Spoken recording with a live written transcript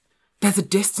There's a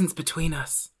distance between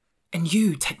us, and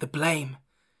you take the blame.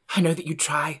 I know that you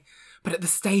try, but at the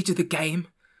stage of the game,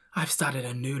 I've started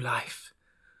a new life.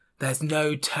 There's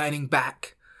no turning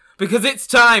back, because it's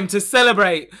time to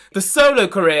celebrate the solo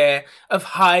career of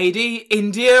Heidi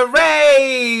India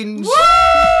Range!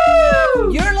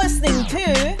 Woo! You're listening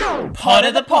to Pod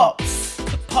of the Pops,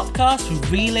 the podcast for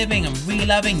reliving and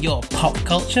reloving your pop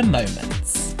culture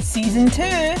moments. Season 2,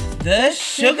 The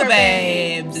Sugar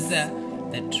Babes.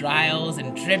 The trials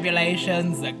and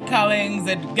tribulations, the comings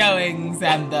and goings,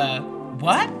 and the...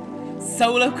 what?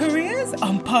 Solo careers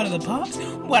on Pod of the Pops?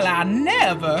 Well, I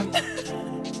never.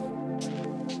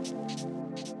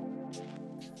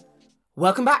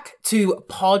 Welcome back to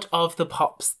Pod of the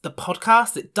Pops, the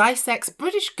podcast that dissects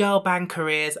British girl band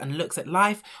careers and looks at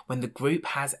life when the group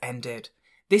has ended.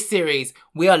 This series,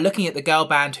 we are looking at the girl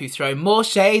band who throw more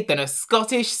shade than a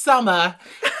Scottish summer.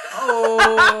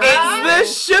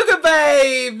 It's the Sugar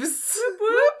Babes!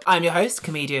 I'm your host,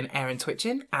 comedian Erin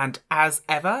Twitchin, and as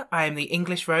ever, I am the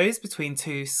English rose between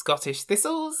two Scottish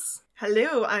thistles.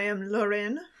 Hello, I am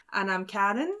Lauren. And I'm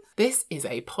Karen. This is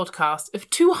a podcast of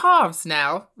two halves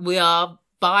now. We are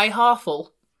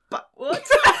bi-halful. But what?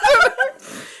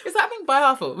 Is that thing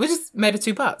bi-halful? We just made it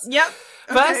two parts. Yep.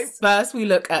 Okay. First, we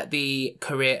look at the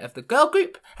career of the girl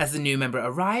group as the new member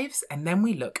arrives, and then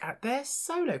we look at their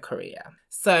solo career.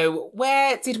 So,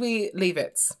 where did we leave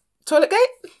it? Toilet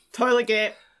Gate? Toilet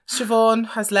Gate. Siobhan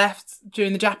has left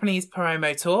during the Japanese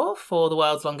promo tour for The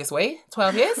World's Longest Way,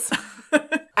 12 years.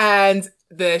 And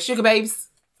the Sugar Babes,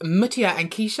 Mutia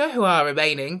and Keisha, who are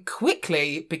remaining,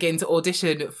 quickly begin to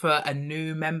audition for a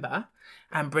new member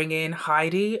and bring in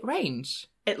Heidi Range.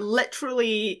 It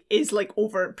literally is like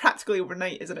practically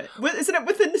overnight, isn't it? Isn't it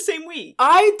within the same week?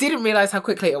 I didn't realise how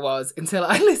quickly it was until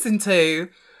I listened to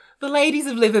the Ladies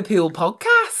of Liverpool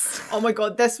podcast. Oh my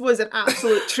god, this was an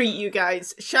absolute treat, you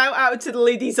guys. Shout out to the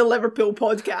Ladies of Liverpool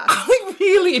podcast. I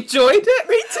really enjoyed it.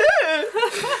 Me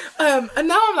too. And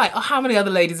now I'm like, how many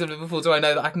other Ladies of Liverpool do I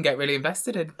know that I can get really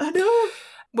invested in? I know.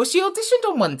 Well, she auditioned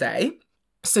on one day.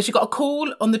 So she got a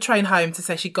call on the train home to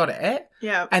say she got it.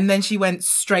 Yeah. And then she went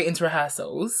straight into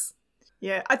rehearsals.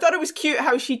 Yeah. I thought it was cute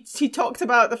how she talked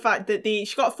about the fact that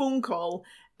she got a phone call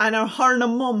and her and her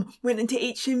mum went into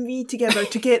HMV together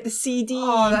to get the CD.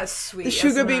 Oh, that's sweet. The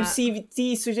Sugar Babe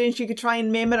CD, so then she could try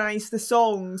and memorise the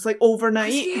songs, like,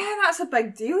 overnight. Yeah, that's a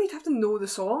big deal. You'd have to know the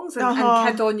songs and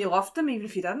Kid On, you loved them, even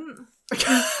if you didn't.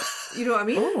 You know what I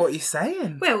mean? Oh, what are you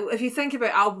saying? Well, if you think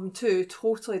about album 2,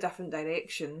 totally different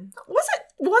direction. Was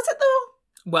it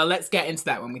though? Well, let's get into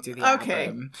that when we do the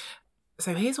album.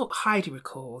 So here's what Heidi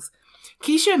recalls.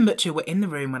 Keisha and Mucha were in the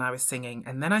room when I was singing,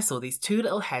 and then I saw these two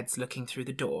little heads looking through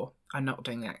the door. I'm not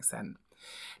doing the accent.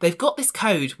 They've got this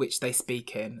code which they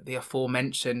speak in, the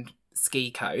aforementioned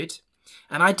ski code,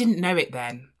 and I didn't know it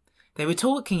then. They were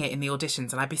talking it in the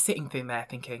auditions, and I'd be sitting there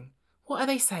thinking, what are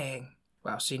they saying?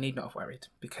 Well, she need not have worried,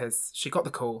 because she got the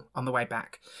call on the way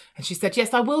back. And she said,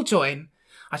 yes, I will join.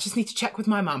 I just need to check with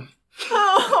my mum.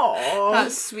 Oh,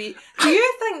 that's sweet. Do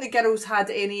you think the girls had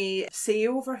any say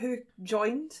over who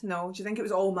joined? No. Do you think it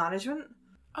was all management?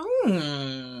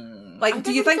 Like,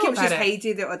 do you think it was just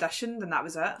Heidi that auditioned and that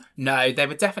was it? No, there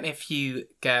were definitely a few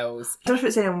girls. I don't know if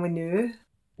it's anyone we knew.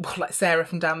 Well, like Sarah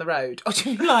from down the road. Or do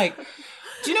you mean like...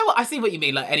 Do you know what? I see what you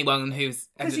mean. Like anyone who's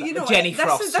Jenny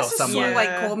Frost or someone. This is so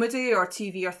like comedy or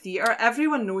TV or theatre.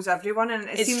 Everyone knows everyone, and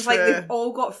it seems like they've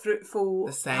all got fruitful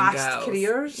past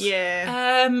careers.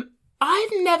 Yeah. I've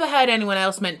never heard anyone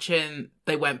else mention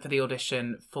they went for the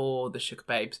audition for the Sugar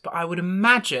Babes, but I would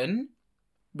imagine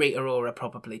Rita Ora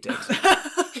probably did.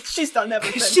 She's done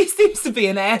everything. She seems to be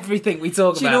in everything we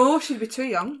talk about. Do you know she'd be too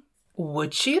young?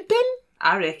 Would she have been?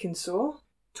 I reckon so.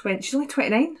 She's only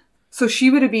 29. So she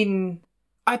would have been...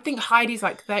 I think Heidi's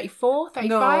like 34, 35.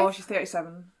 No, she's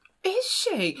 37. Is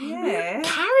she? Yeah.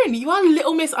 Karen, you are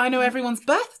Little Miss I Know Everyone's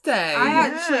Birthday. I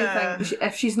actually think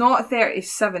if she's not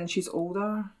 37, she's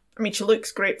older. I mean, she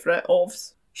looks great for it,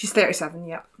 ovs. She's 37,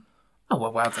 yep. Oh,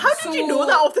 well done. How did you know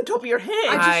that off the top of your head?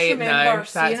 I just remember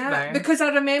seeing it. Because I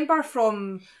remember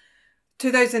from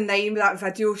 2009 that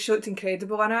video, she looked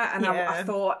incredible in it, and I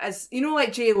thought, as you know,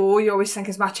 like J-Lo, you always think,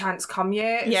 has my chance come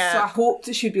yet? Yeah. So I hoped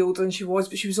that she'd be older than she was,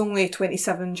 but she was only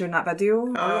 27 during that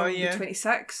video. Oh, yeah.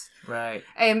 26. Right.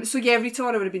 So yeah, Rita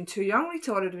Ora would have been too young.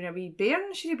 Rita Ora would have been a wee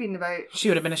bairn. She'd have been about... She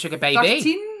would have been a Sugar Baby.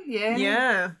 13, yeah.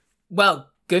 Yeah. Well,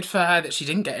 good for her that she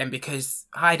didn't get in, because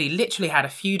Heidi literally had a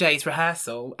few days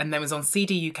rehearsal and then was on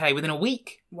CD UK within a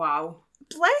week. Wow.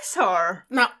 Bless her.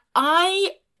 Now,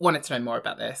 I wanted to know more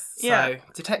about this. Yeah. So,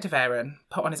 Detective Aaron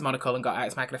put on his monocle and got out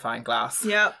his magnifying glass.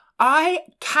 Yeah. I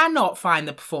cannot find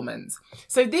the performance.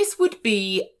 So this would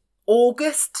be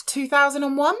August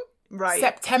 2001? Right.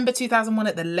 September 2001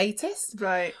 at the latest.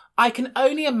 Right. I can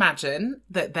only imagine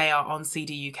that they are on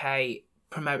CD UK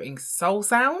promoting Soul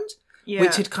Sound,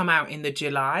 which had come out in the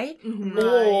July,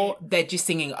 or they're just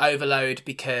singing Overload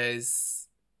because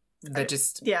they're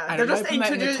just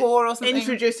promoting a tour or something.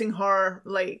 Introducing her,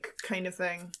 like, kind of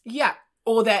thing. Yeah,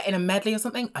 or they're in a medley or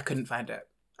something. I couldn't find it.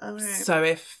 Okay. So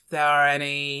if there are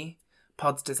any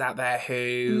podsters out there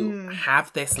who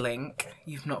have this link,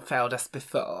 you've not failed us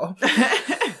before,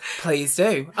 please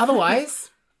do.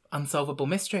 Otherwise, unsolvable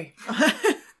mystery.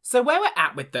 So where we're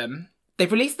at with them,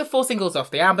 they've released the 4 singles off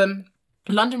the album.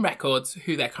 London Records,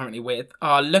 who they're currently with,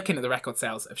 are looking at the record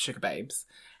sales of Sugababes.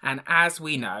 And as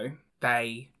we know,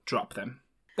 they drop them.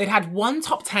 They'd had one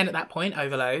top 10 at that point,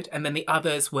 Overload, and then the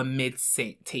others were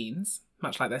mid-teens,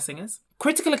 much like their singers.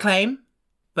 Critical acclaim,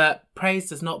 but praise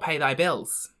does not pay thy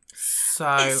bills.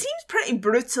 So it seems pretty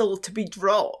brutal to be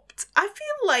dropped. I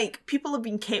feel like people have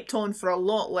been kept on for a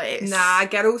lot less. Nah,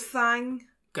 girl thing.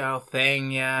 Girl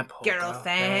thing, yeah. Poor girl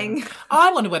thing.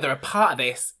 I wonder whether a part of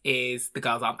this is the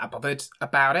girls aren't that bothered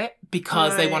about it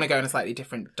because they want to go in a slightly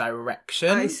different direction.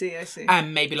 I see.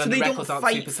 And maybe London Records aren't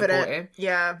super supportive.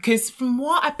 Yeah. Because from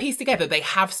what I pieced together, they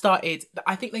have started,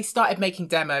 I think they started making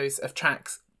demos of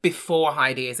tracks before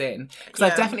Heidi is in. Because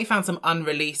I've definitely found some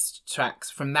unreleased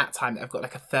tracks from that time that have got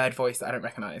like a third voice that I don't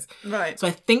recognise. Right. So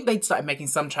I think they'd started making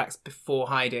some tracks before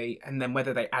Heidi, and then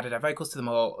whether they added her vocals to them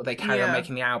or they carry on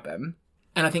making the album.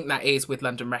 And I think that is with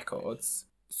London Records.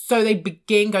 So they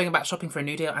begin going about shopping for a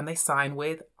new deal and they sign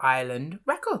with Island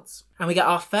Records. And we get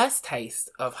our first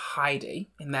taste of Heidi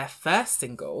in their first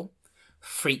single,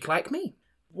 Freak Like Me.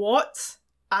 What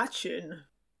a tune.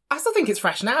 I still think it's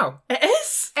fresh now. It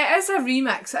is? It is a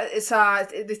remix.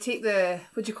 They take the,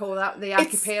 what do you call that? The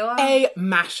acapella? It's a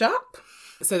mashup.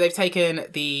 So they've taken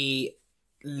the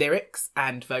lyrics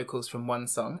and vocals from one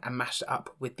song and mashed it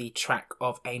up with the track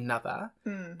of another.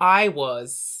 I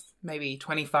was maybe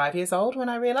 25 years old when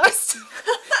I realised.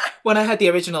 When I heard the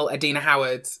original Adina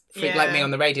Howard Freak Like Me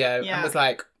on the radio and was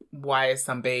like, why is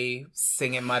somebody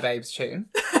singing my babe's tune?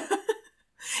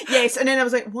 Yes, and then I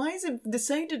was like, why is it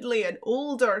decidedly an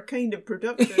older kind of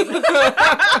production?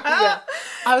 I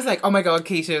was like, oh my god,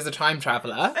 Keisha is a time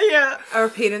traveller. Yeah. Our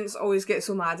parents always get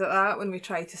so mad at that when we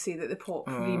try to say that the pop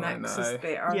remix is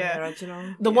better than the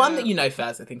original. The one that you know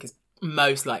first, I think, is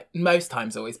most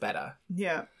times always better.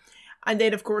 Yeah. And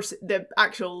then, of course,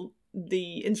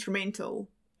 the instrumental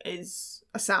is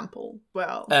a sample,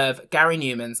 of Gary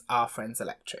Newman's Our Friends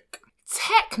Electric.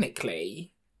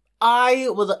 Technically, I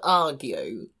will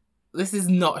argue this is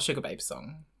not a Sugababes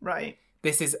song. Right.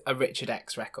 This is a Richard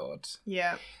X record.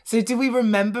 Yeah. So do we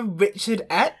remember Richard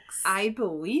X? I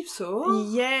believe so.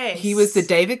 Yes. He was the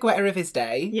David Guetta of his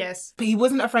day. Yes. But he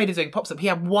wasn't afraid of doing pop stuff. He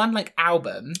had one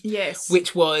album. Yes.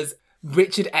 Which was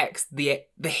Richard X, the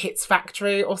Hits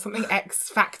Factory or something, X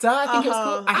Factor, I think it was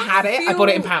called. I had it. I bought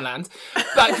it in Poundland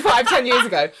like 5-10 years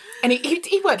ago. And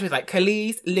he worked with like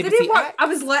Khalees, Liberty Did he work? X. I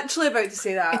was literally about to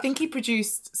say that. I think he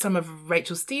produced some of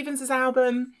Rachel Stevens'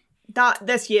 album.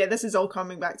 This is all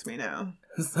coming back to me now.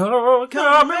 It's all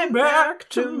coming back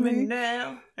to me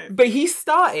now. But he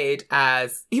started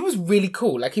he was really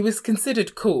cool. Like, he was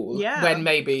considered cool when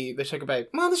maybe the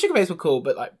Sugababes were cool,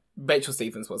 but like Rachel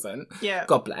Stevens wasn't. Yeah.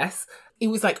 God bless. It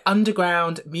was like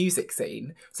underground music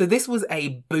scene. So this was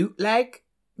a bootleg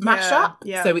mashup.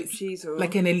 Yeah. So it's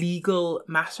like an illegal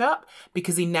mashup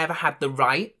because he never had the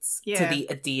rights to the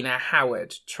Adina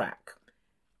Howard track.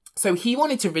 So he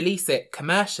wanted to release it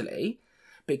commercially,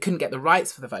 but couldn't get the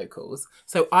rights for the vocals.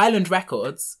 So Island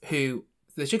Records, who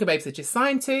the Sugababes had just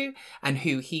signed to and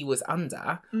who he was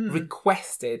under,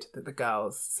 requested that the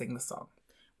girls sing the song.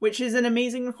 Which is an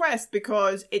amazing request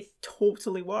because it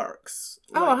totally works.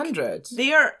 Like, 100.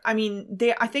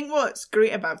 I think what's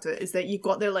great about it is that you've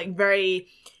got their like very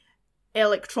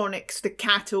electronic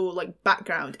staccato like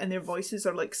background and their voices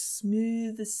are like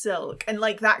smooth as silk and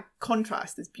like that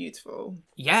contrast is beautiful.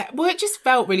 Yeah, well, it just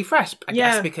felt really fresh, I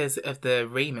guess, because of the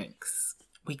remix.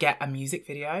 We get a music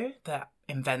video that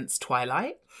invents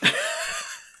Twilight.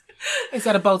 Is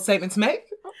that a bold statement to make?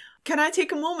 Can I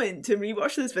take a moment to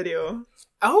rewatch this video?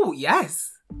 Oh,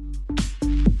 yes.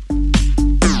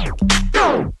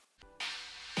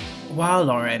 While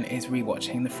Lauren is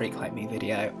rewatching the Freak Like Me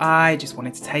video, I just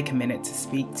wanted to take a minute to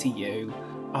speak to you,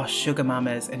 our sugar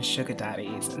mamas and sugar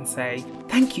daddies, and say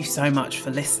thank you so much for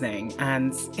listening.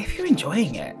 And if you're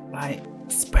enjoying it, like,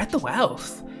 spread the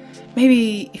wealth.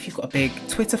 Maybe if you've got a big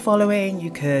Twitter following,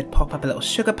 you could pop up a little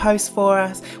sugar post for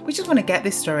us. We just want to get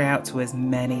this story out to as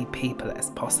many people as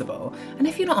possible. And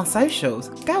if you're not on socials,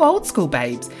 go old school,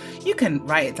 babes. You can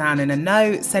write it down in a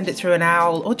note, send it through an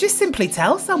owl, or just simply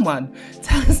tell someone.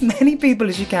 Tell as many people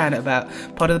as you can about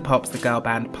Pod of the Pops, the girl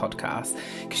band podcast.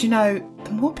 Because, you know,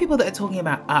 the more people that are talking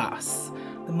about us,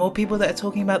 the more people that are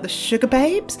talking about the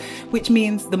Sugababes, which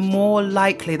means the more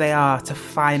likely they are to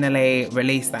finally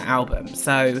release that album.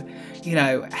 So, you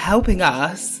know, helping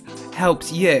us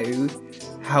helps you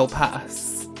help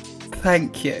us.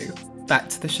 Thank you. Back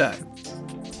to the show.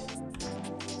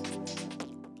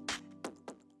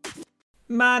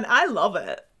 Man, I love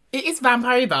it. It is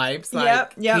vampire vibes.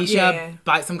 Like, yep, Keisha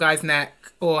bites some guy's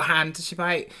neck or hand, does she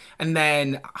bite? And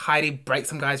then Heidi breaks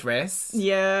some guy's wrists.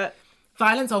 Yeah.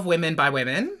 Violence of women by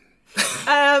women.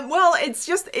 Well,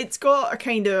 it's got a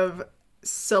kind of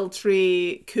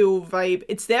sultry, cool vibe.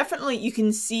 It's definitely, you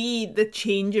can see the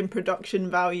change in production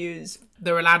values.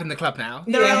 They're allowed in the club now.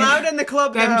 They're allowed in the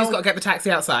club now. They've just got to get the taxi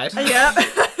outside. Yep.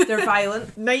 They're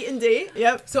violent. Night and day.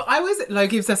 Yep. So I was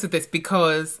low-key obsessed with this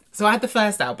because, so I had the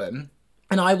first album.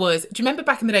 And do you remember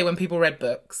back in the day when people read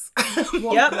books?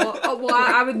 Yep.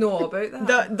 I would know about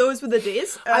that. Those were the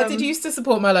days. I did used to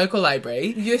support my local library.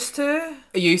 Used to,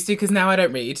 because now I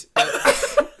don't read.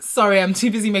 Sorry, I'm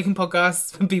too busy making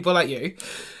podcasts for people like you.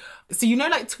 So you know,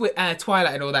 like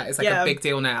Twilight and all that is like a big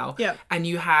deal now. Yeah. And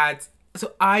you had...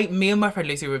 So me and my friend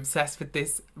Lucy were obsessed with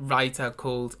this writer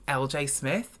called L.J.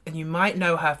 Smith, and you might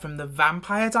know her from the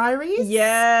Vampire Diaries.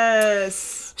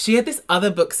 Yes. She had this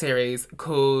other book series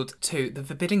called The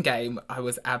Forbidden Game, I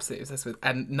was absolutely obsessed with,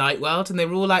 and Night World, and they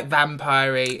were all like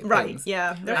vampire-y Right, things.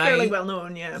 yeah. They're fairly well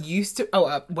known, yeah.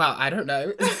 Well, I don't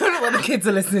know. I don't know what the kids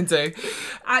are listening to.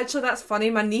 Actually, that's funny.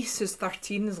 My niece, who's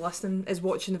 13, is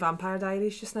watching the Vampire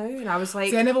Diaries just now, and I was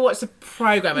like... See, I never watched the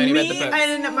programme, I only read the books.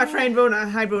 And my friend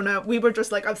Rona, we were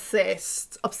just like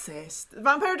obsessed.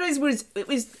 Vampire Diaries was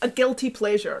a guilty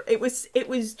pleasure. It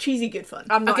was cheesy good fun.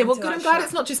 I'm not into good that and glad shit.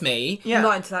 it's not just me. Yeah. I'm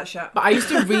not into that shit. But I used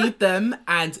to read them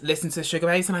and listen to the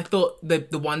Sugababes, and I thought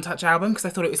the One Touch album, because I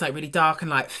thought it was like really dark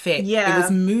and like thick. Yeah. It was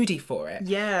moody for it.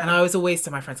 Yeah. And I was always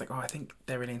to my friends like, oh, I think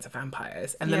they're really into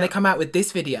vampires. And then they come out with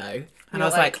this video, and I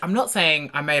was like, I'm not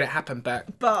saying I made it happen,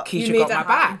 but Keisha got my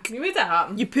back. You made it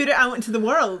happen. You put it out into the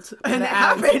world, and it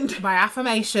happened. My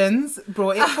affirmations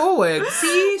brought it forward.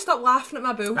 See, stop laughing at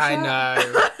my bullshit. I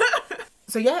know.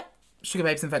 So yeah,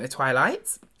 Sugababes invented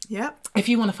Twilight. Yep. If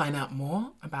you want to find out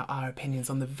more about our opinions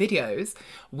on the videos,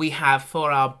 we have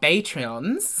for our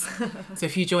Patreons. So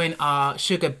if you join our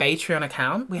Sugar Patreon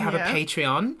account, we have a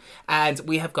Patreon, and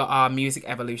we have got our Music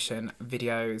Evolution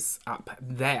videos up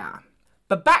there.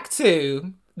 But back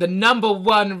to the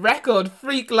 #1 record,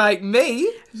 Freak Like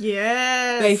Me.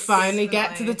 Yes. They finally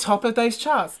get to the top of those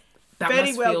charts. That Very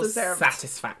must well feel deserved.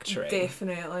 satisfactory.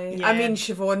 Definitely. Yeah. I mean,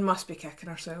 Siobhan must be kicking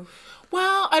herself.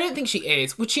 Well, I don't think she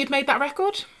is. Would she have made that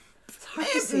record?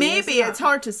 Maybe, it's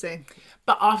hard to say.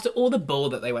 But after all the bull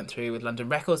that they went through with London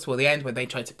Records toward the end, when they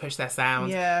tried to push their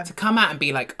sound, to come out and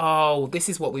be like, oh, this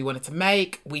is what we wanted to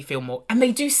make, we feel more... And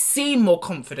they do seem more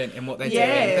confident in what they're doing.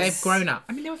 They've grown up.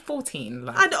 I mean, they were 14.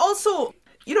 Like. And also,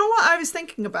 you know what I was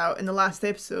thinking about in the last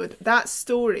episode? That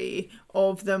story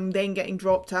of them then getting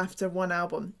dropped after one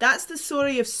album. That's the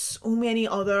story of so many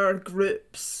other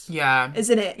groups. Yeah.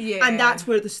 Isn't it? Yeah. And that's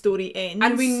where the story ends.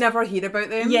 And we never hear about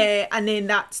them. Yeah, and then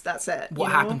that's it.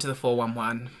 What happened to the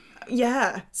 411?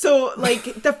 Yeah. So, like,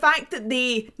 the fact that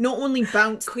they not only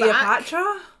bounced Cleopatra?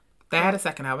 back... They had a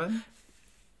second album.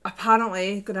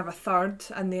 Apparently going to have a third,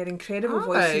 and their incredible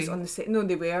voices on the set. No,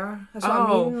 they were. That's what I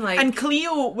mean. Like, and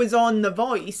Cleo was on The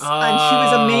Voice, and she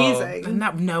was amazing. And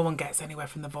that no one gets anywhere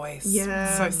from The Voice.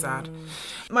 Yeah. So sad.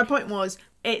 My point was,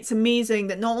 it's amazing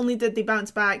that not only did they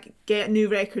bounce back, get a new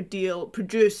record deal,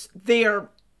 produce their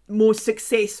most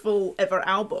successful ever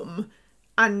album,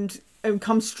 and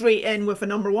come straight in with a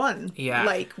 #1. Yeah.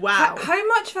 Like, wow. How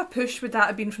much of a push would that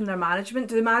have been from their management?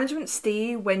 Do the management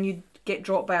stay when you get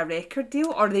dropped by a record deal,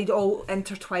 or are they all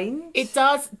intertwined? It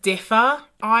does differ.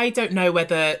 I don't know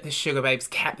whether the Sugababes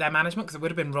kept their management, because it would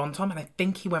have been Ron Tom, and I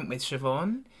think he went with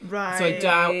Siobhan. Right. So I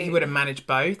doubt he would have managed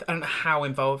both. I don't know how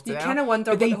involved they are. You kind of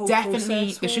wonder but what the whole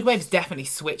process the Sugababes definitely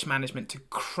switched management to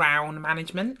Crown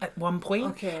management at one point.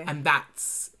 Okay. And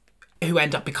that's who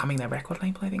end up becoming their record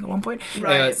label, I think, at one point.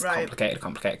 Right, It's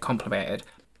complicated.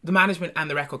 The management and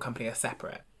the record company are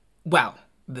separate. Well,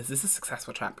 this is a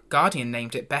successful track. Guardian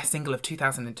named it Best Single of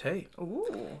 2002.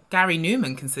 Ooh. Gary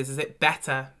Newman considers it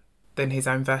better than his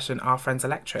own version, Our Friends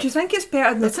Electric. Do you think it's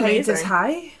better than The Tides Is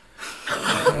High?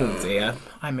 Oh dear.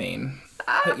 I mean...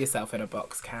 Put yourself in a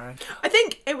box, Karen. I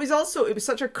think it was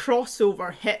such a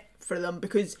crossover hit for them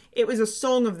because it was a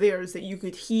song of theirs that you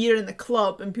could hear in the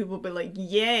club and people would be like,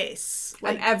 yes.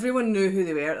 Like, and everyone knew who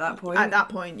they were at that point. At that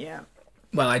point, yeah.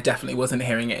 Well, I definitely wasn't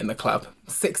hearing it in the club.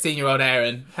 16-year-old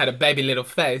Erin had a baby little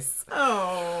face.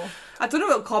 Oh. I don't know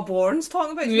what Club Warren's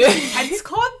talking about. It's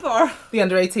club or the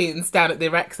under-18s down at the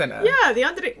rec centre. Yeah,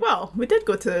 well, we did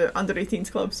go to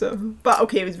under-18s club, so... But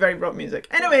okay, it was very rock music.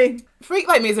 Anyway. Freak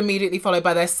Like Me is immediately followed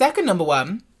by their second number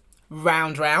one,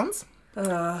 Round Round.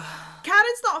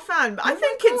 Karen's not a fan, but I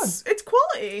think it's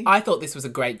quality. I thought this was a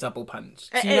great double punch.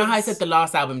 So you know how I said the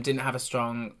last album didn't have a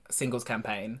strong singles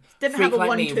campaign? Didn't Freak have a Like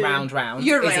 1, Me, 2. Round Round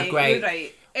You're is right, a great... You're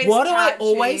right. What do I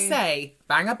always say?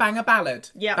 Banger, banger, ballad.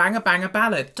 Yeah. Banger, banger,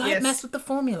 ballad. Don't mess with the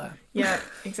formula. Yeah,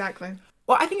 exactly.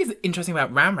 What I think is interesting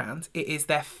about Round Round, it is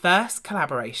their first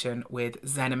collaboration with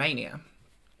Xenomania.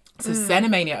 So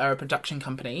Xenomania are a production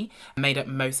company made up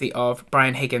mostly of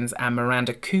Brian Higgins and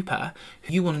Miranda Cooper,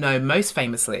 who you will know most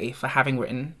famously for having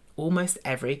written almost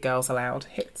every Girls Aloud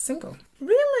hit single.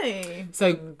 Really?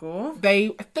 So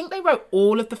I think they wrote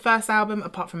all of the first album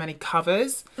apart from any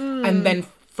covers. And then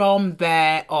from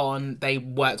there on, they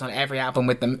worked on every album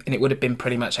with them and it would have been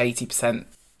pretty much 80%.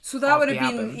 So that would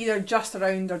have been either just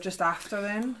around or just after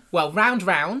then? Well, Round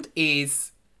Round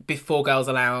is before Girls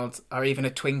Aloud or even a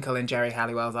twinkle in Jerry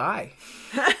Halliwell's eye.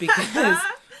 Because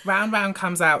Round Round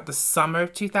comes out the summer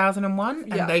of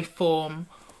 2001 and they form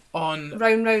on...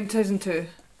 Round 2002.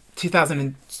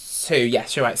 2002,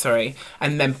 yes, you're right, sorry.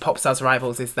 And then Popstars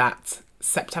Rivals is that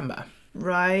September.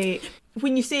 Right.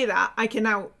 When you say that, I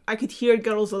could hear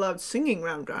Girls Aloud singing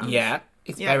Round Round. Yeah,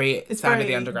 it's very Sound of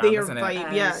the Underground, isn't it?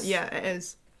 Vibe. Yeah, it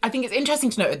is. I think it's interesting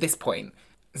to note at this point,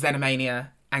 Xenomania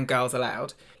and Girls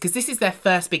Aloud, because this is their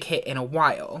first big hit in a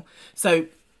while. So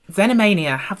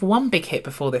Xenomania have one big hit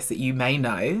before this that you may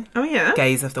know. Oh, yeah?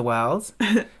 Gaze of the World.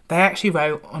 They actually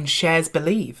wrote on Cher's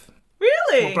Believe.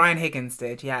 Really? Well, Brian Higgins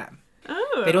did, yeah.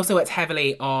 Oh. They'd also worked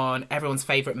heavily on everyone's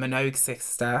favourite Minogue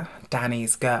sister,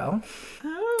 Danny's Girl.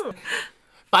 Oh.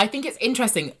 But I think it's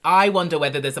interesting. I wonder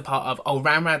whether there's a part of,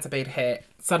 Round Round's a big hit.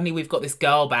 Suddenly we've got this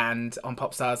girl band on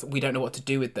Popstars. We don't know what to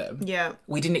do with them. Yeah.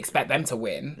 We didn't expect them to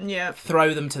win. Yeah.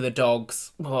 Throw them to the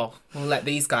dogs. Well, we'll let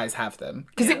these guys have them.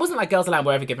 Because it wasn't like Girls Aloud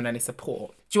were ever given any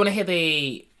support. Do you want to hear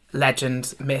the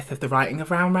legend, myth of the writing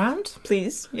of Round Round?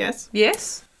 Please, yes.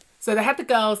 Yes. So they had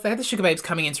the Sugar Babes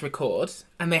coming in to record,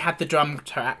 and they had the drum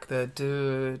track, the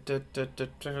do, do, do, do,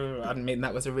 do. I mean,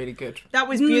 that was a really good... That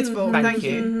was beautiful. Thank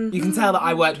you. You can tell that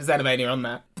I worked with Xenomania on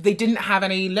that. They didn't have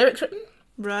any lyrics written.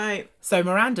 Right. So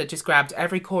Miranda just grabbed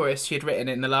every chorus she had written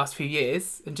in the last few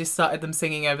years and just started them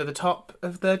singing over the top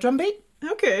of the drum beat.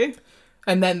 Okay.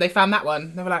 And then they found that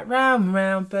one. They were like, round,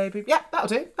 round, baby. Yeah, that'll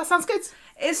do. That sounds good.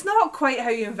 It's not quite how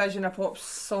you envision a pop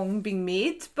song being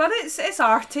made, but it's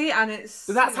arty and it's...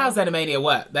 That's how Xenomania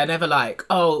work. They're never like,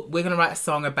 oh, we're going to write a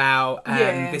song about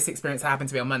this experience that happened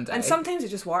to me on Monday. And sometimes it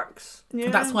just works. Yeah.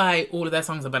 And that's why all of their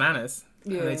songs are bananas.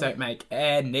 Yeah. And they don't make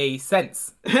any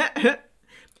sense.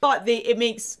 But it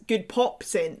makes good pop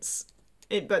sense.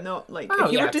 But not like...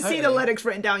 if you were to see the lyrics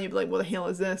written down, you'd be like, what the hell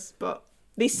is this? But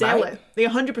they sell it. They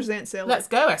 100% sell it. Let's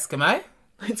go, Eskimo.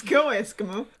 Let's go,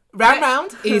 Eskimo. Round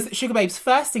Round is Sugar Babes'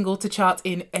 first single to chart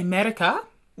in America.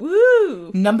 Woo!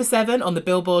 Number 7 on the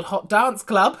Billboard Hot Dance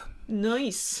Club.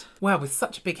 Nice. Well, with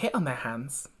such a big hit on their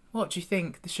hands, what do you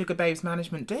think the Sugar Babes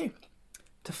management do?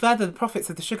 To further the profits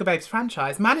of the Sugar Babes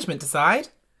franchise, management decide...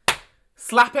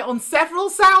 slap it on several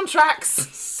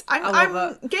soundtracks.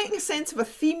 I'm getting a sense of a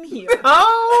theme here.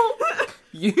 Oh,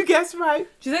 you guess right.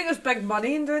 Do you think there's big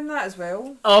money in doing that as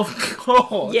well? Of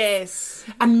course. Yes.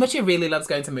 And Mucha really loves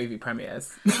going to movie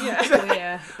premieres.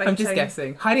 Yeah. I'm just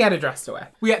guessing. Heidi had a dress to wear.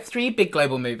 We had 3 big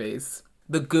global movies.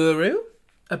 The Guru,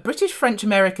 a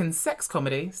British-French-American sex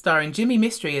comedy starring Jimmy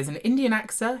Mystery as an Indian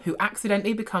actor who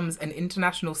accidentally becomes an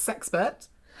international sexpert.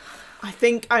 I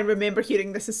think I remember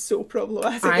hearing this is so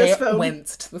problematic, I this film. went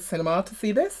to the cinema to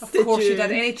see this. Of course you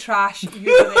did. Any trash,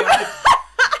 you were there.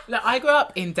 Look, I grew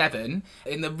up in Devon,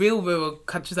 in the real rural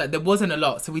countryside. There wasn't a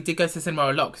lot, so we did go to the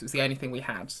cinema a lot because it was the only thing we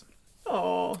had.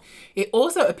 Oh. It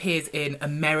also appears in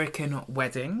American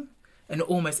Wedding, an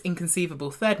almost inconceivable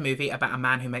third movie about a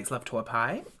man who makes love to a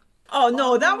pie. Oh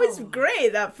no, that was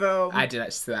great, that film. I did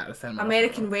actually see that at the cinema.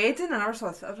 American Wedding? I never saw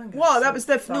it. Well, that was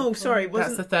the... No, sorry.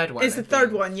 That's the third one. It's the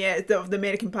third one, yeah. Of the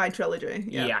American Pie trilogy.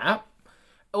 Yeah.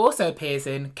 Also appears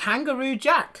in Kangaroo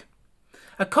Jack,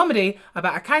 a comedy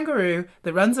about a kangaroo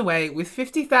that runs away with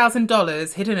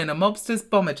 $50,000 hidden in a mobster's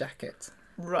bomber jacket.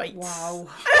 Right. Wow.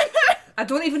 I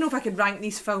don't even know if I could rank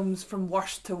these films from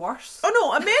worst to worst. Oh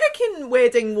no, American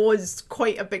Wedding was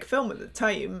quite a big film at the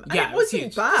time. And it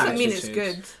wasn't bad. I mean, it's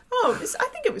good. Oh, I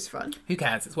think it was fun. Who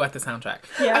cares? It's worth the soundtrack.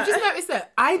 Yeah. I've just noticed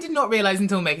that I did not realise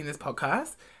until making this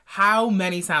podcast how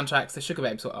many soundtracks the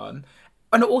Sugababes were on,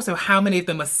 and also how many of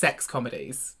them were sex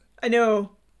comedies. I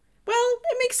know. Well,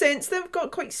 it makes sense. They've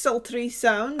got quite sultry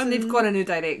sounds. And they've gone a new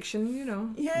direction, you know.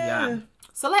 Yeah.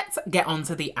 So let's get on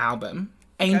to the album.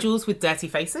 Angels with Dirty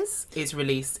Faces is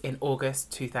released in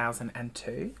August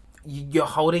 2002. You're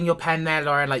holding your pen there,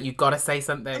 Lauren, like you gotta say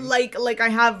something. Like I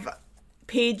have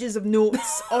pages of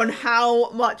notes on how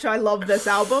much I love this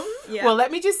album. Yeah. Well,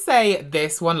 let me just say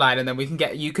this one line and then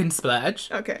you can splurge.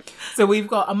 Okay. So we've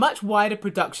got a much wider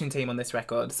production team on this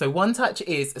record. So One Touch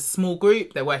is a small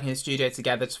group. They're working in a studio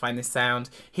together to find this sound.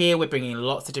 Here we're bringing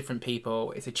lots of different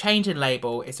people. It's a change in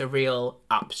label. It's a real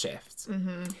upshift.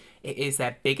 Mm-hmm. It is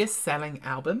their biggest selling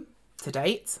album to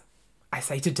date. I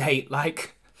say to date,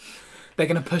 like they're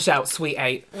going to push out Sweet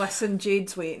 8. Listen,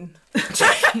 Jade's waiting.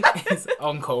 Jade is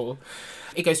on call.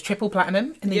 It goes triple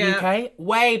platinum in the UK,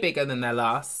 way bigger than their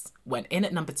last. Went in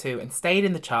at number 2 and stayed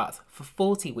in the charts for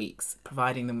 40 weeks,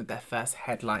 providing them with their first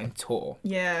headline tour.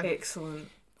 Yeah. Excellent.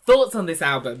 Thoughts on this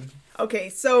album? Okay,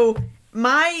 so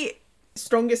my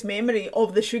strongest memory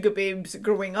of the Sugababes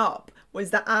growing up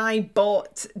was that I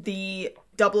bought the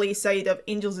double A side of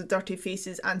Angels with Dirty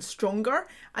Faces and Stronger,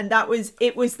 and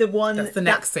it was the one that's the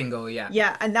next single.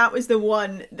 Yeah, and that was the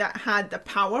one that had the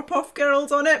Powerpuff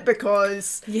Girls on it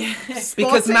because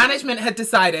because management had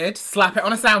decided slap it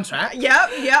on a soundtrack.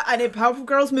 Yeah, and a Powerpuff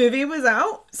Girls movie was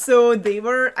out, so they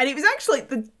were, and it was actually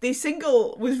the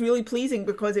single was really pleasing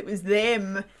because it was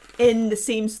them in the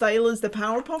same style as the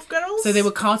Powerpuff Girls. So they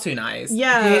were cartoonized.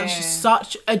 Yeah. Which is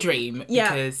such a dream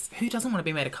because who doesn't want to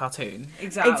be made a cartoon?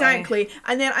 Exactly.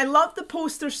 And then I love the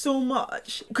poster so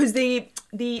much because the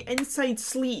inside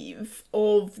sleeve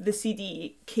of the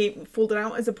CD came folded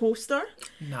out as a poster.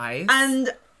 Nice.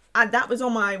 And that was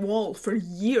on my wall for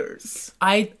years.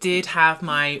 I did have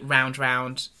my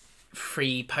Round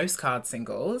free postcard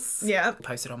singles. Yeah.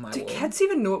 Posted on my wall. Do kids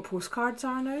even know what postcards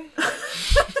are now?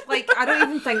 Like, I don't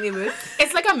even think they would.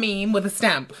 It's like a meme with a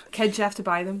stamp. Kids, you have to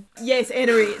buy them. Yes,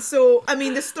 anyway. So, I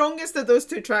mean, the strongest of those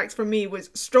two tracks for me was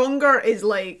Stronger is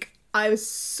like, I was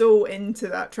so into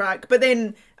that track. But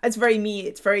then, it's very me.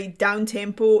 It's very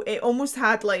down-tempo. It almost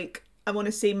had like, I want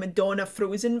to say Madonna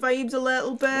Frozen vibes a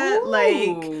little bit. Ooh.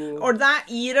 Like, or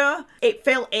that era. It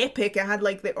felt epic. It had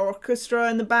like the orchestra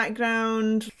in the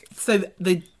background. So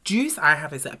the juice I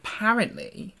have is that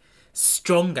apparently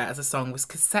Stronger as a song was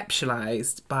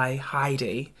conceptualised by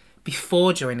Heidi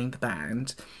before joining the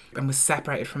band and was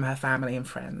separated from her family and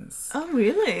friends. Oh,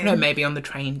 really? You know, maybe on the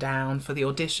train down for the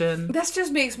audition. This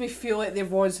just makes me feel like there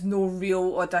was no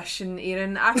real audition,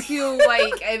 Erin. I feel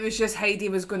like it was just Heidi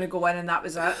was going to go in and that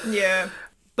was it. Yeah.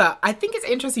 But I think it's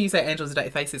interesting you say Angels with Dirty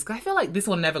Faces because I feel like this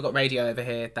one never got radio over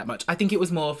here that much. I think it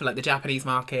was more for like the Japanese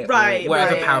market or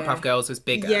wherever Powerpuff Girls was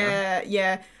bigger.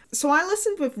 Yeah. So I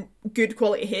listened with good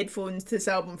quality headphones to this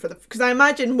album because I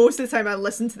imagine most of the time I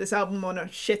listened to this album on a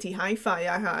shitty hi-fi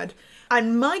I had.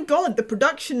 And my God, the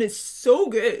production is so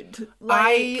good.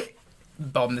 I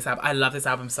bomb this album. I love this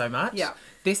album so much. Yeah.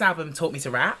 This album taught me to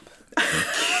rap.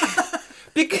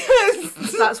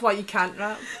 Because that's why you can't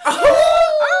rap.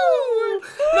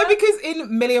 No, because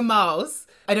in Million Miles,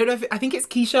 I think it's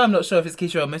Keisha, I'm not sure if it's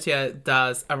Keisha or Mutya,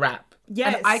 does a rap.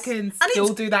 Yes. And I can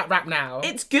still do that rap now.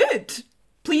 It's good.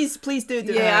 Please do that.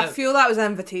 Yeah, I feel that was an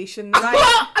invitation. Right?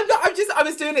 I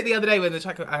was doing it the other day when the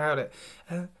track, I heard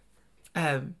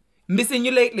it. Missing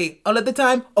you lately, all of the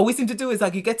time. All we seem to do is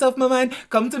like, you get off my mind,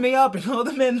 come to me, I'll bring all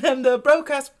the men and the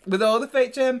broadcast with all the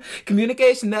fake gem.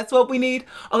 Communication, that's what we need.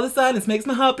 All the silence makes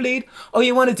my heart bleed. All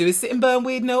you want to do is sit and burn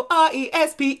weed. No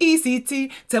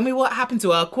RESPECT. Tell me what happened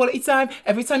to our quality time.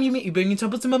 Every time you meet, you bring your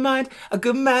trouble to my mind. A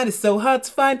good man is so hard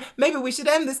to find. Maybe we should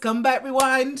end this, come back,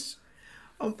 rewind.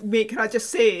 Oh, mate, can I just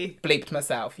say? Bleeped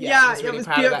myself. Yeah, it was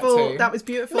beautiful. That was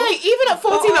beautiful. Mate, even at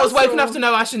 14, I was woke enough to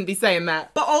know I shouldn't be saying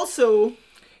that. But also...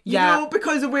 You know,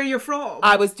 because of where you're from.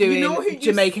 I was doing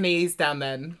Jamaicanese down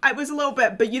then. I was a little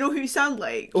bit, but you know who you sound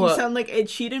like? What? You sound like Ed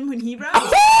Sheeran when he raps.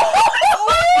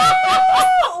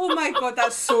 Oh my God,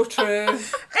 that's so true.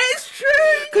 It's true.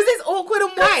 Because it's awkward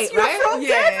and white, right? You're from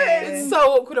Devon. It's so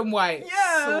awkward and white.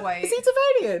 Yeah. So white. Is he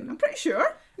Devonian? I'm pretty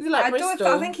sure. Is he like Bristol?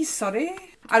 I think he's Surrey.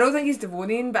 I don't think he's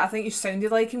Devonian, but I think you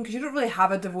sounded like him because you don't really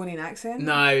have a Devonian accent.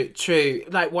 No, true.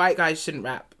 Like, white guys shouldn't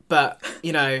rap. But,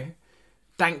 you know,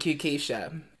 thank you,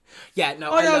 Keisha. Yeah,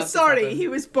 no. Oh no, sorry. He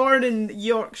was born in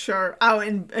Yorkshire. Out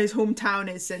in his hometown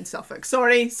is in Suffolk.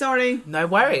 Sorry. No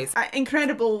worries.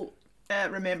 Incredible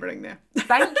remembering there.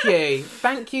 Thank you.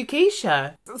 Thank you,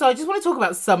 Keisha. So I just want to talk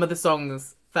about some of the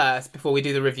songs first before we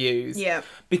do the reviews. Yeah.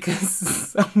 Because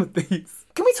some of these...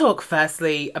 Can we talk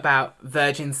firstly about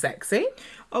Virgin Sexy?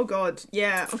 Oh God,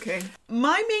 yeah, okay.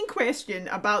 My main question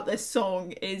about this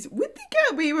song is, would they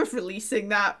get away with releasing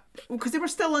that? Because they were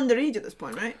still underage at this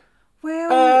point, right?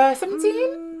 Well...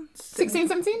 17? 16,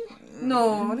 17?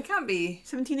 No, they can't be.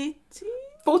 17, 18?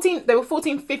 14, they were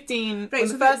 14, 15 right, when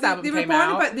so the first album they were came born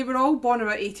out. They were all born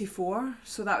about 84,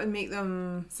 so that would make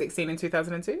them... 16 in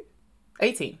 2002?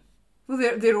 18. Well,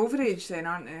 they're overage then,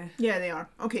 aren't they? Yeah, they are.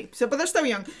 Okay, so but they're still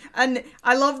young. And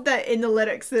I love that in the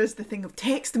lyrics there's the thing of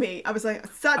text me. I was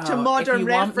like, such a modern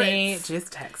reference. Want me,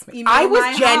 just text me. Email I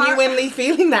was genuinely heart.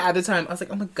 feeling that at the time. I was like,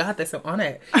 oh my God, they're so on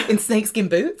it. In snakeskin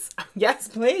boots? Yes,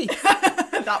 please.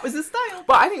 That was the style.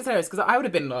 But I think it's hilarious because I would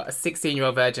have been a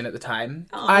 16-year-old virgin at the time.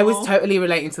 Aww. I was totally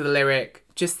relating to the lyric.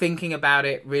 Just thinking about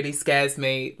it really scares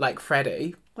me, like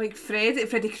Freddie. Like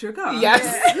Freddy Krueger?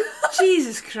 Yes. Yeah.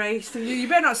 Jesus Christ. You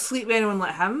better not sleep with anyone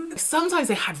like him. Sometimes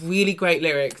they had really great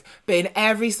lyrics, but in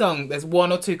every song there's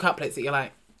one or two couplets that you're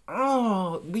like,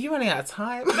 oh, were you running out of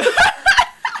time?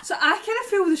 So I kind of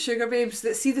feel the Sugar Babes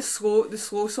that see the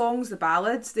slow songs, the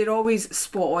ballads, they're always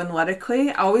spot on lyrically.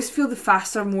 I always feel the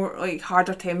faster, more like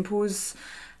harder tempos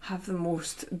have the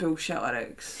most bullshit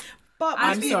lyrics. But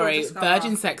I'm sorry,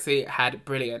 Virgin Sexy had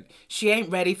brilliant. She ain't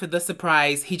ready for the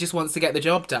surprise. He just wants to get the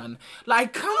job done.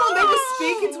 Like, come on, they were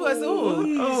speaking to us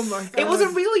all. Oh my God. It was a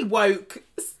really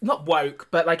not woke,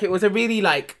 but like it was a really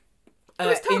like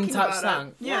in touch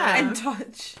song. Yeah. In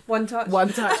touch. One touch. One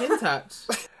touch, in touch.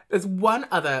 There's one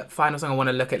other final song I want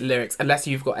to look at lyrics, unless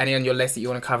you've got any on your list that you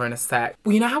want to cover in a sec.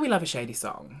 Well, you know how we love a Shady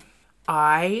song?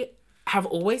 I have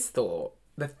always thought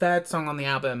the third song on the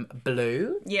album,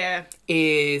 Blue,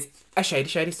 is a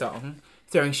shady song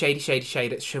throwing shady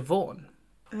shade at Siobhan.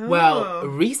 Oh. Well,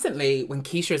 recently, when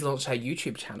Keisha has launched her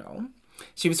YouTube channel,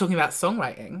 she was talking about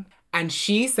songwriting, and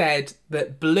she said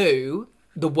that blue,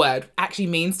 the word, actually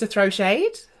means to throw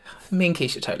shade. Me and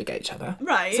Keisha totally get each other.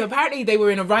 Right. So apparently they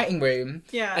were in a writing room,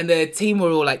 and the team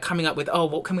were all like coming up with,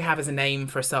 what can we have as a name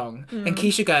for a song? And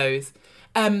Keisha goes,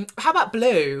 how about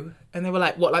blue? And they were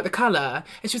like, what, like the colour?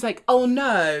 And she was like, oh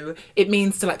no, it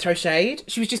means to like throw shade.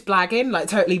 She was just blagging, like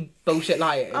totally bullshit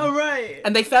lying. Oh, right.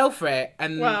 And they fell for it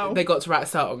and they got to write a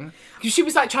song. Because she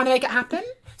was like trying to make it happen.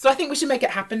 So I think we should make it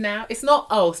happen now. It's not,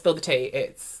 spill the tea,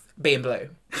 it's being blue.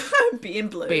 Being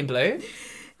blue. Being blue.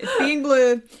 It's being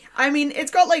blue. I mean, it's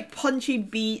got like punchy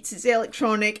beats, it's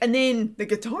electronic, and then the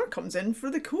guitar comes in for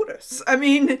the chorus. I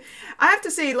mean, I have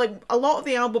to say, like, a lot of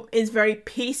the album is very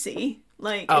pacey.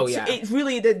 Like, it's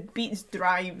really the beats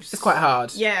drives. It's quite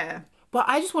hard. Yeah. Well,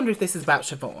 I just wonder if this is about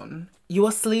Siobhan. You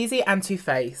are sleazy and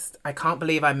two-faced. I can't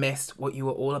believe I missed what you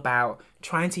were all about.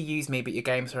 Trying to use me, but your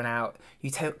game's run out. You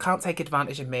can't take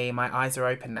advantage of me. My eyes are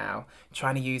open now.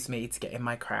 Trying to use me to get in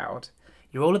my crowd.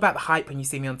 You're all about the hype when you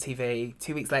see me on TV.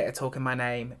 2 weeks later, talking my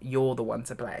name. You're the one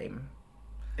to blame.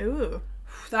 Ooh.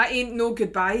 That ain't no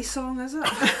goodbye song, is it?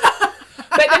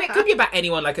 But then it could be about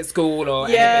anyone, like at school or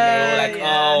anything. They're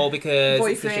all like, because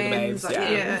it's the Sugar Babes.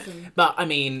 Yeah. But, I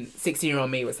mean, 16-year-old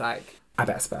me was like, I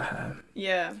better spare her.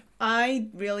 Yeah. I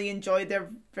really enjoyed their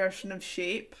version of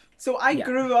Shape. So I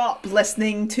grew up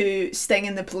listening to Sting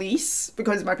and the Police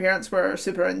because my parents were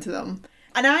super into them.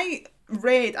 And I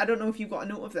don't know if you got a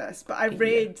note of this, but I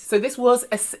read... Yeah. So this was,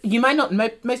 you might not,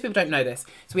 most people don't know this.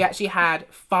 So we actually had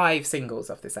 5 singles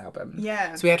off this album.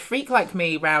 Yeah. So we had Freak Like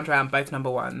Me, Round Round, both number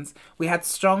 1s. We had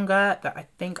Stronger, that I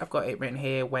think I've got it written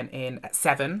here, went in at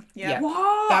 7. Yeah.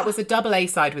 What? That was a double A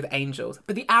side with Angels.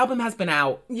 But the album has been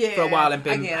out for a while and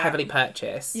been heavily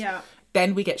purchased. Yeah.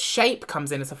 Then we get Shape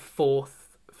comes in as a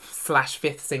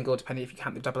 4th/5th single, depending if you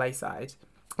count the double A side.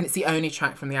 And it's the only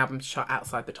track from the album to chart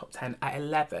outside the top 10 at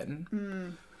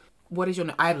 11. What is your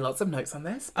note? I had lots of notes on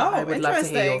this, but I would love to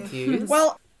hear your views.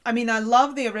 Well, I mean, I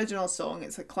love the original song.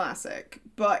 It's a classic.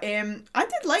 But I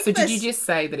did like this. So did you just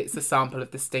say that it's a sample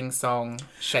of the Sting song,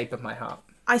 Shape of My Heart?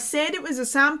 I said it was a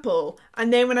sample.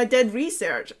 And then when I did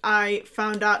research, I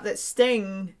found out that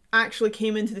Sting actually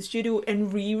came into the studio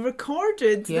and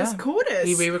re-recorded this chorus.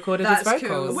 He re-recorded his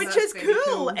vocals. Cool. Which is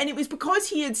cool. And it was because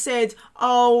he had said,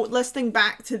 listening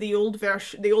back to the old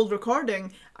version, the old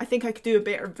recording, I think I could do a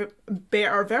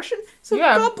better version. So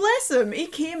God bless him. He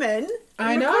came in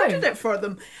and recorded it for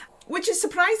them. Which is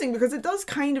surprising because it does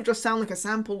kind of just sound like a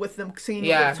sample with them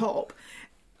singing over the top.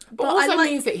 But also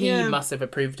means that he must have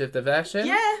approved of the version.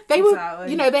 Yeah, they were,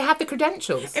 exactly. they had the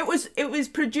credentials. It was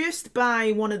produced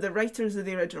by one of the writers of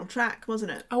the original track,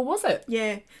 wasn't it? Oh, was it?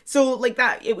 Yeah. So like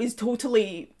that, it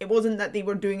wasn't that they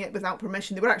were doing it without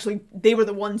permission. They were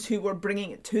the ones who were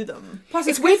bringing it to them. Plus,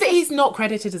 it's weird that he's not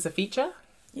credited as a feature.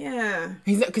 Yeah.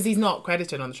 Because he's not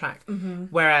credited on the track. Mm-hmm.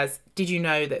 Whereas, did you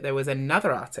know that there was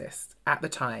another artist at the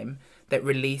time that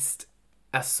released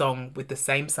a song with the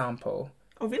same sample?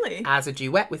 Oh, really? As a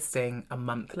duet with Sting a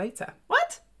month later.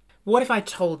 What? What if I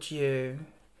told you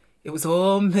it was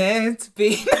all meant to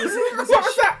be?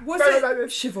 Was it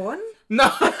Siobhan?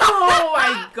 No. Oh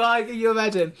my God, can you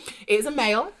imagine? It's a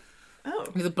male. Oh.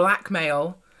 He's a black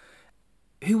male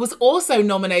who was also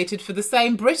nominated for the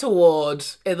same Brit Award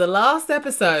in the last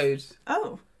episode.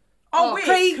 Oh. Oh, wait,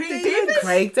 Craig David?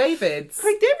 Craig David.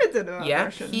 Craig David did that Yeah,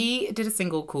 version. he did a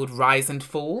single called Rise and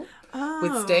Fall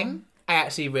with Sting. I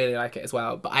actually really like it as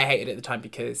well, but I hated it at the time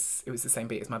because it was the same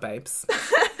beat as My Babes.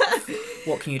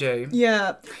 What can you do?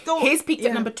 Yeah. His peaked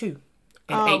at number 2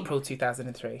 in April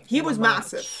 2003. He was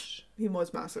massive. He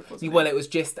was massive, wasn't he? Well, it was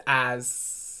just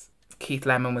as Keith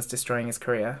Lemon was destroying his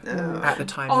career at the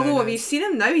time. Although, have you seen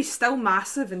him now? He's still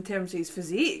massive in terms of his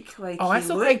physique. Like, I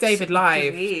saw Craig David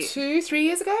live great. 2-3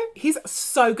 years ago. He's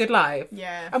so good live.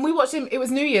 Yeah. And we watched him, it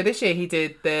was New Year this year,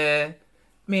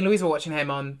 me and Louise were watching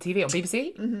him on TV, on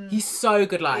BBC. Mm-hmm. He's so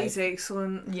good live. He's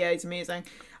excellent. Yeah, he's amazing.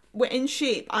 In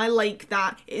Shape, I like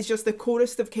that it's just the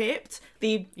chorus they've kept.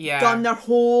 They've done their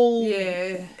whole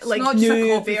It's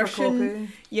new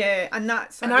version. Yeah, and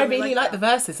that's I really like the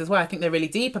verses as well. I think they're really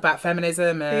deep about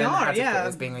feminism and how to feel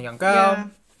as being a young girl. Yeah.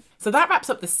 So that wraps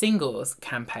up the singles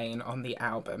campaign on the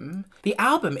album. The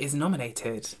album is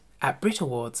nominated at Brit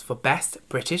Awards for Best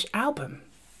British Album.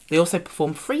 They also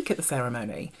performed Freak at the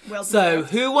ceremony. Well so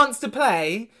deserved. who wants to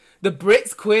play the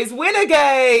Brits Quiz Winner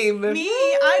Game? Me,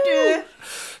 I do.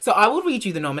 So I will read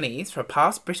you the nominees for a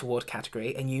past Brit Award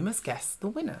category and you must guess the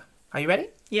winner. Are you ready?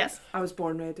 Yes. I was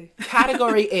born ready.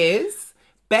 Category is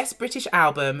Best British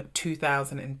Album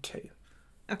 2002.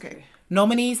 Okay.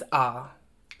 Nominees are...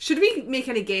 Should we make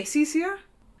any guesses here?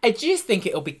 I just think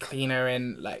it'll be cleaner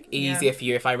and easier for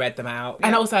you if I read them out.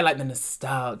 And also I like the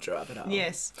nostalgia of it all.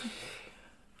 Yes.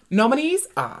 Nominees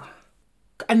are...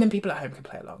 And then people at home can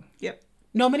play along. Yep.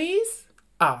 Nominees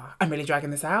are... I'm really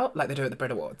dragging this out like they do at the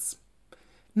Brit Awards.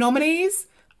 Nominees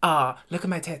are... Look at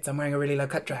my tits, I'm wearing a really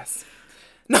low-cut dress.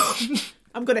 No...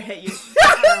 I'm going to hit you.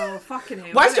 Oh, fucking hell.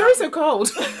 Why is Joey so cold?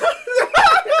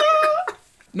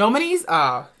 Nominees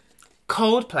are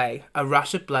Coldplay, A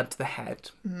Rush of Blood to the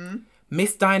Head. Mm-hmm.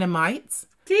 Miss Dynamite,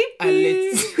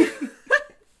 A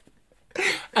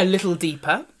Little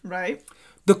Deeper. Right.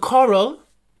 The Coral.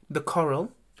 The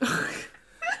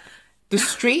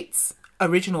Streets,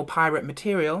 Original Pirate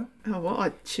Material. Oh,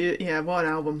 what an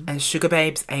album. And Sugar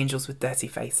Babes, Angels with Dirty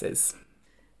Faces.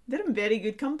 They're in very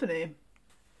good company.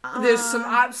 There's some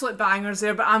absolute bangers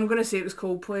there, but I'm going to say it was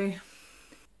Coldplay.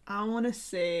 I want to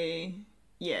say...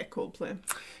 Yeah, Coldplay.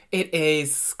 It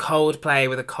is Coldplay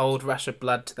with a cold rush of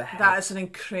blood to the head. That is an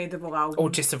incredible album. Or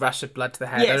just a rush of blood to the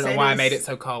head. Yes, I don't know why I made it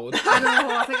so cold. I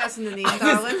know, I think that's in the name,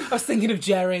 darling. I was thinking of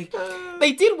Jerry.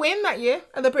 They did win that year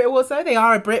at the Brit Awards, though. They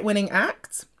are a Brit winning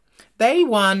act. They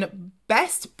won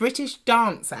Best British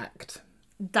Dance Act.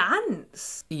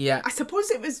 Dance? Yeah. I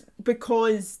suppose it was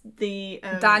because the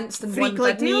Danced in Freak one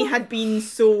Like video? Me had been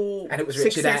so And it was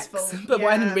Richard successful. X. But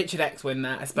why didn't Richard X win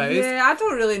that, I suppose? Yeah, I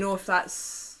don't really know if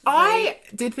that's... I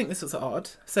did think this was odd.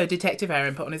 So Detective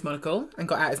Aaron put on his monocle and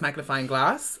got out his magnifying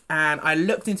glass. And I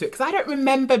looked into it because I don't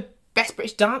remember Best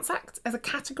British Dance Act as a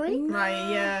category.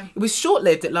 Right, yeah. It was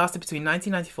short-lived. It lasted between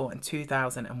 1994 and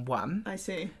 2001. I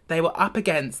see. They were up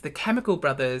against the Chemical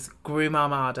Brothers, Groom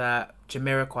Armada,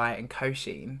 Jamiroquai and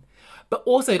Kosheen. But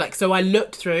also, so I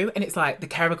looked through and it's the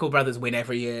Chemical Brothers win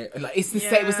every year. And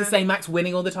it was the same acts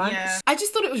winning all the time. Yeah. I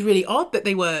just thought it was really odd that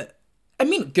they were... I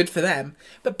mean, good for them.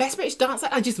 But Best British Dance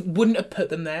Act, I just wouldn't have put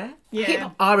them there. Yeah.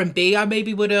 Hip R&B, I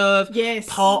maybe would have. Yes.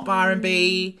 Pop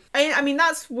R&B. I mean,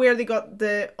 that's where they got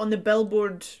on the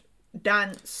Billboard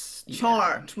dance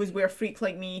chart was where Freak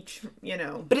Like Me,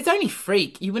 But it's only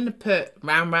Freak. You wouldn't have put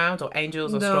Round Round or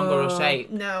Angels or Stronger or Shape.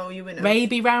 No, you wouldn't.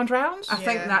 Maybe Round Round? I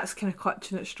think that's kind of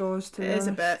clutching at straws too. It is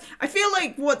a bit. I feel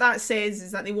like what that says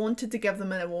is that they wanted to give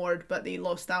them an award, but they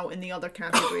lost out in the other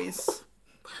categories.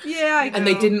 Yeah, I And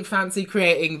they didn't fancy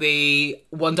creating the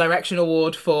One Direction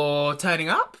Award for Turning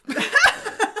Up,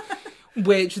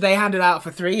 which they handed out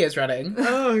for 3 years running.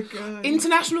 Oh, God.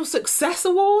 International Success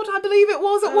Award, I believe it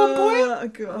was at one point. Oh,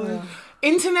 God.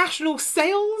 International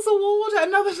Sales Award at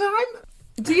another time.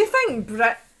 Do you think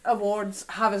Brit Awards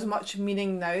have as much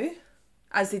meaning now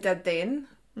as they did then?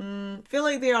 I feel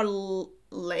like they are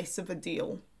less of a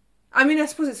deal. I mean, I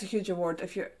suppose it's a huge award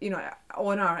if you're,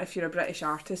 honour if you're a British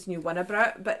artist and you win a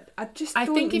Brit, but I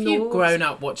think if you've grown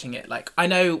up watching it, like, I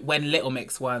know when Little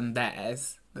Mix won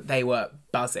theirs, they were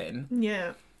buzzing.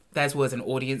 Yeah. Theirs was an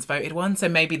audience voted one, so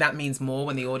maybe that means more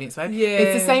when the audience vote. Yeah.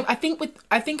 It's the same. I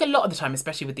think a lot of the time,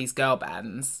 especially with these girl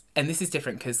bands, and this is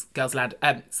different because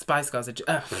Spice Girls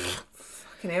are...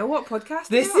 Fucking hell, what podcast?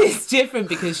 This is different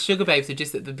because Sugar Babes are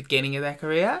just at the beginning of their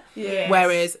career. Yes.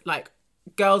 Whereas, like,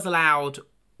 Girls Aloud,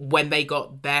 when they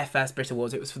got their first Brit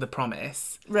Awards, it was for The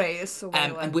Promise. Right, it's so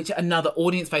and which another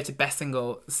audience voted best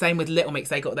single. Same with Little Mix,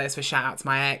 they got theirs for Shout Out to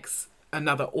My Ex.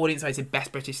 Another audience voted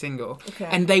best British single. Okay.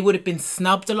 And they would have been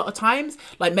snubbed a lot of times.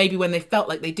 Like maybe when they felt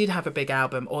like they did have a big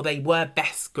album or they were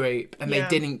best group and they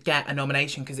didn't get a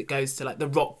nomination because it goes to like the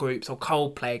rock groups or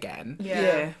Coldplay again.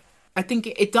 Yeah. I think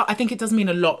it does mean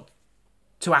a lot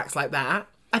to acts like that.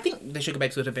 I think the Sugar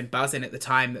Babes would have been buzzing at the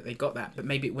time that they got that, but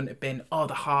maybe it wouldn't have been,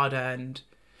 the hard-earned.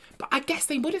 But I guess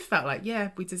they would have felt like, yeah,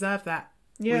 we deserve that.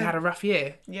 Yeah. We had a rough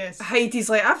year. Yes. Heidi's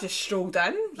like, I've just strolled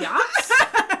in. Yes.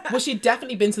 Well, she'd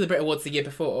definitely been to the Brit Awards the year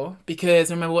before because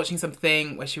I remember watching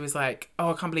something where she was like,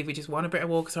 I can't believe we just won a Brit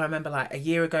Award because I remember like a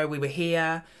year ago we were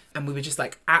here and we were just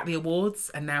like at the awards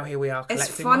and now here we are collecting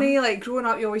It's funny, like growing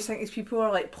up you always think these people are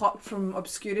like plucked from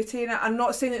obscurity, and I'm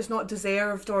not saying it's not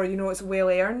deserved or it's well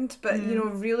earned, but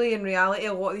really in reality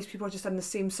a lot of these people are just in the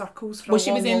same circles for a long,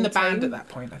 she was in the time. band at that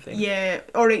point, I think. Yeah,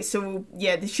 alright, so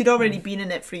she'd already been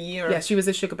in it for a year. Yeah, she was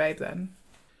a Sugar Babe then.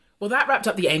 Well, that wrapped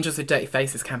up the Angels with Dirty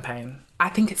Faces campaign. I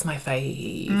think it's my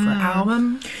favourite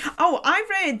album. Oh, I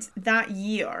read that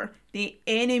year the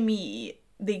NME,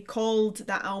 they called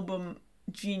that album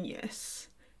Genius,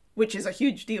 which is a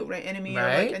huge deal, right? NME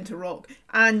are like into rock.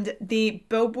 And the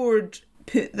Billboard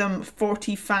put them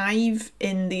 45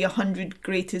 in the 100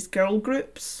 greatest girl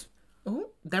groups. Oh,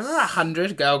 there are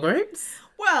 100 girl groups?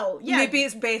 Well, yeah. Maybe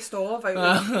it's best of.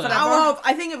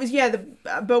 I think it was,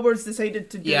 the Billboards decided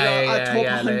to do a top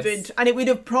 100. List. And it would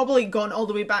have probably gone all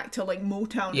the way back to like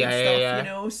Motown and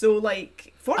stuff, So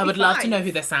like 45. I would love to know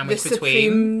who they're sandwiched the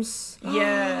between. Supremes.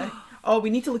 Yeah. Oh, we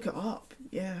need to look it up.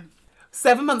 Yeah.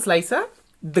 7 months later,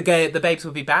 the Babes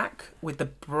will be back with the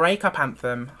breakup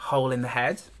anthem Hole in the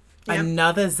Head,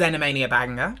 another Xenomania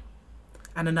banger,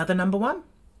 and another number one.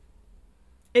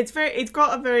 It's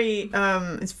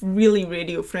really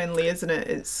radio friendly, isn't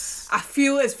it? I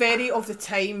feel it's very of the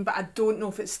time, but I don't know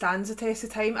if it stands the test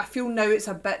of time. I feel now it's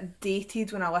a bit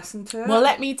dated when I listen to it. Well,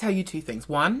 let me tell you two things.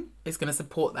 One is going to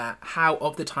support that, how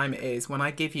of the time it is. When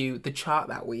I give you the chart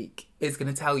that week, is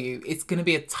going to tell you it's going to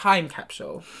be a time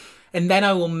capsule. And then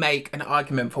I will make an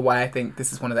argument for why I think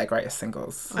this is one of their greatest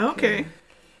singles. Okay.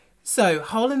 So,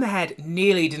 Hole in the Head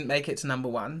nearly didn't make it to number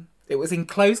one. It was in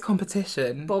close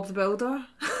competition. Bob the Builder.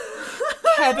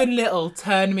 Kevin Little,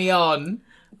 Turn Me On.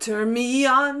 Turn me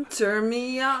on, turn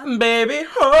me on. Baby,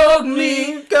 hold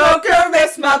me, go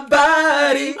caress my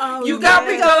body. Oh, you got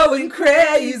me going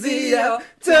crazy.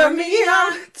 Turn me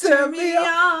on, turn me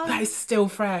on. That is still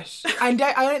fresh. I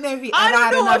don't know if he ever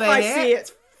had another hit. I say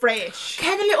it's fresh.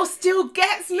 Kevin Little still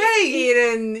gets me.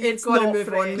 Aaron, you've got to not move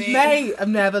fresh. on, mate. Mate,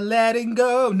 I'm never letting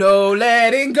go. No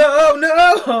letting go.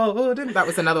 No. That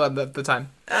was another one at the time.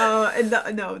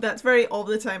 No, that's very all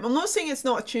the time. I'm not saying it's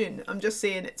not a tune. I'm just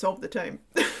saying it's all the time.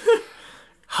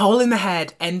 Hole in the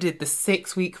Head ended the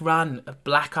 6-week run of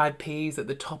Black Eyed Peas at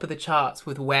the top of the charts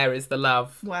with Where Is the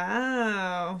Love.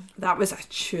 Wow. That was a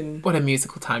tune. What a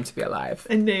musical time to be alive.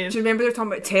 Indeed. Do you remember they were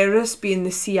talking about terrorists being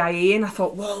the CIA? And I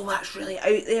thought, whoa, that's really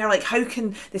out there. Like, how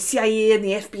can the CIA and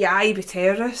the FBI be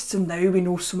terrorists? And now we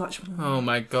know so much more. Oh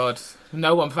my God.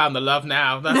 No one found the love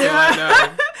now. That's all I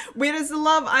know. Where is the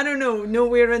love? I don't know.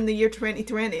 Nowhere in the year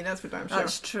 2020. That's what I'm sure.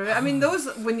 That's true. I mean,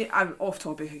 I'm off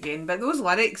topic again, but those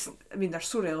lyrics, I mean, they're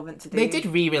so relevant today. They did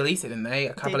re-release it, didn't they?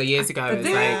 A couple of years ago. It was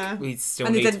like, we still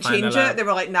and need they to didn't find change the love. it. They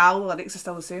were like, nah, the lyrics are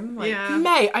still the same. Like, yeah.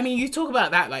 Mate, I mean, you talk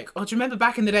about that, like, do you remember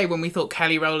back in the day when we thought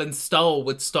Kelly Rowland Stoll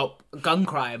would stop gun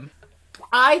crime?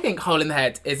 I think Hole in the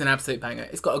Head is an absolute banger.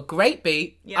 It's got a great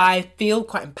beat. Yeah. I feel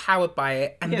quite empowered by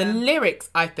it. And the lyrics,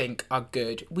 I think, are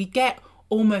good. We get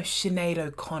almost Sinead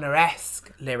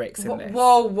O'Connor-esque lyrics in this.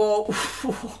 Whoa.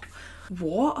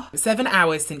 What? 7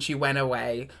 hours since you went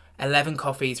away. 11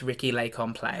 coffees, Ricky Lake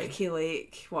on play. Ricky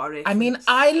Lake, what a reference. I mean,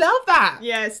 I love that.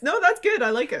 Yes. No, that's good.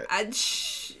 I like it. And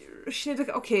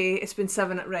okay, it's been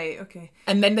 7, right, okay.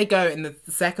 And then they go in the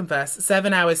second verse,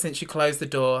 7 hours since you closed the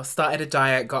door, started a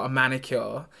diet, got a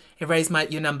manicure, erased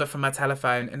your number from my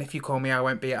telephone, and if you call me, I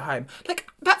won't be at home. Like,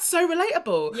 That's so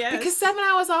relatable. Yes. Because 7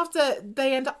 hours after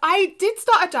they end up, I did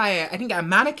start a diet. I didn't get a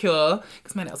manicure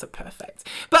because my nails are perfect.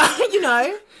 But, you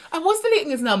know, I was deleting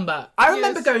his number. I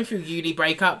remember going through uni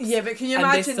breakups. Yeah, but can you and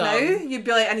this imagine now? song. You'd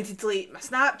be like, I need to delete my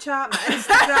Snapchat, my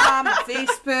Instagram, my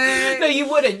Facebook. No, you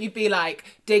wouldn't. You'd be like,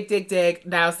 dig.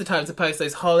 Now's the time to post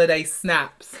those holiday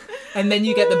snaps. And then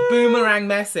you get the boomerang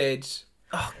message.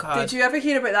 Oh, God. Did you ever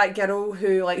hear about that girl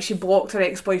who, like, she blocked her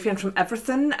ex-boyfriend from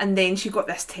everything, and then she got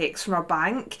this text from her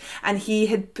bank, and he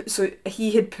had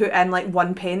put in like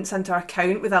 1 pence into her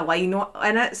account with a line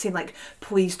in it saying like,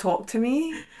 "Please talk to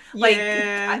me," like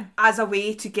as a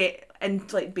way to get in,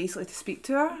 like basically to speak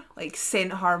to her, like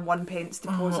sent her 1 pence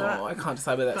deposit. Oh, I can't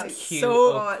decide whether that's cute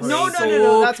so- or No, creepy.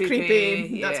 that's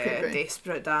creepy. That's Yeah, creepy.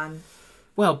 desperate Dan.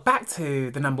 Well, back to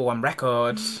the number 1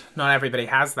 record. Not everybody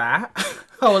has that.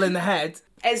 Hole in the head.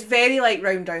 It's very like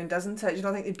Round Down, doesn't it? You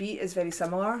don't think the beat is very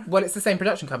similar? Well, it's the same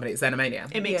production company. It's Xenomania.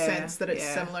 It makes Yeah, sense that it's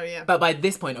yeah. similar, yeah. But by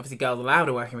this point, obviously, Girls Aloud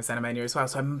are working with Xenomania as well.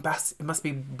 So it must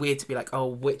be weird to be like, oh,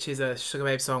 which is a Sugar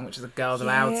Babe song, which is a Girls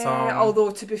Aloud song. Although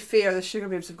to be fair, the Sugar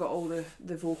Babes have got all the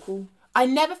vocal. I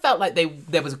never felt like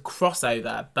there was a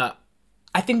crossover, but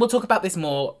I think we'll talk about this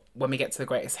more when we get to the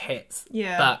greatest hits.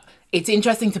 Yeah. But it's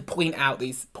interesting to point out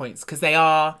these points because they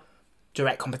are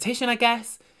direct competition, I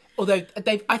guess. Although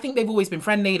I think they've always been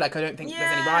friendly. Like, I don't think there's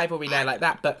any rivalry there like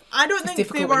that. But I don't it's think they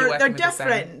difficult when you're were. They're working with the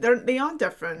same- different. They are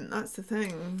different. That's the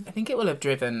thing. I think it will have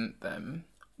driven them.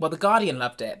 Well, The Guardian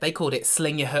loved it. They called it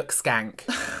Sling Your Hook Skank.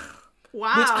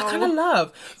 Wow. Which I kind of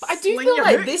love. But I do Sling feel Your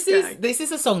like Hook this Skank.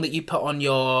 is a song that you put on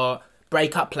your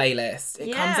breakup playlist.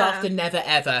 It comes Yeah. after Never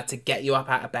Ever to get you up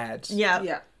out of bed. Yeah.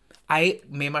 Yeah.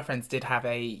 Me and my friends did have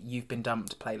a You've Been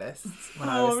Dumped playlist when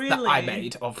I Oh, was that I really?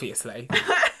 made, obviously.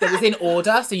 That was in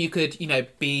order, so you could, you know,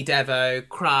 be Devo,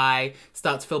 cry,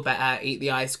 start to feel better, eat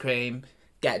the ice cream,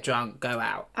 get drunk, go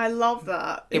out. I love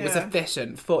that. It was yeah.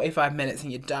 efficient. 45 minutes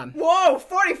and you're done. Whoa,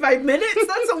 45 minutes?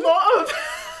 That's a lot of...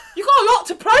 You got a lot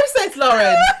to process,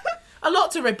 Lauren. A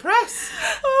lot to repress.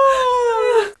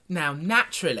 Now,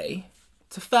 naturally,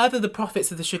 to further the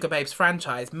profits of the Sugar Babes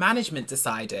franchise, management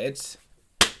decided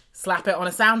slap it on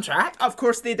a soundtrack. Of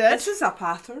course they did. This is a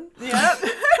pattern. Yeah.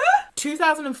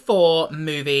 2004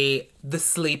 movie The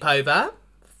Sleepover,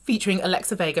 featuring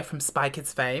Alexa Vega from Spy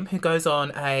Kids fame, who goes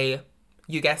on a,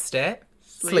 you guessed it,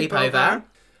 sleepover.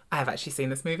 I have actually seen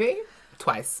this movie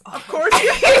twice. Of course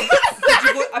you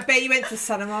I bet you went to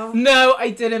cinema. No, I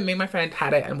didn't. Me and my friend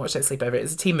had it and watched it sleepover. It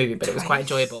was a team movie, but it was quite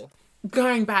enjoyable.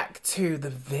 Going back to the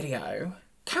video,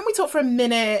 can we talk for a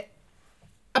minute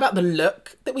about the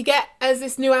look that we get as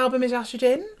this new album is ushered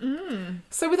in?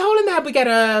 So with Hole in the Head, we get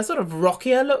a sort of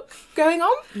rockier look going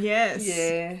on. Yes.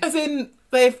 Yeah. As in,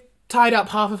 they've tied up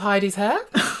half of Heidi's hair.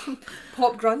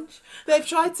 Pop grunge. They've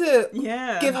tried to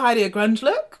Yeah. give Heidi a grunge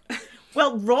look.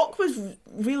 Well, rock was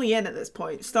really in at this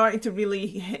point, starting to really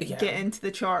Yeah. get into the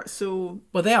charts, so...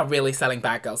 Well, they are really selling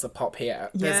Bad Girls of Pop here.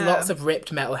 There's Yeah. lots of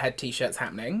ripped Metalhead t-shirts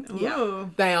happening. Yeah.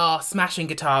 They are smashing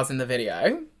guitars in the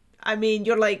video. I mean,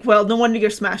 you're like, well, no wonder you're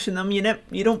smashing them. You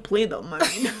don't play them. I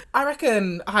mean, I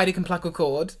reckon Heidi can pluck a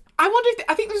chord. I wonder if...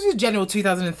 I think this was a general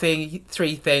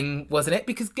 2003 thing, wasn't it?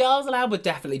 Because Girls Aloud were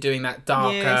definitely doing that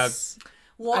darker... yes.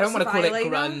 Lots I don't want to of call it eyeliner,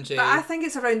 grungy. But I think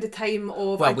it's around the time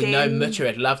of, Well, we know again, Mucha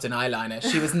had loved an eyeliner.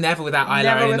 She was never without eyeliner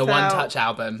Never in the One without. Touch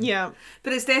album. Yeah.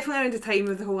 But it's definitely around the time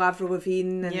of the whole Avril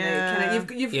Lavigne and Yeah. kind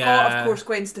of, you've got, Yeah. of course,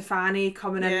 Gwen Stefani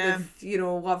coming Yeah. in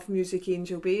with, Love Music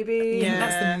Angel Baby. I think Yeah.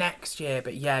 that's the next year,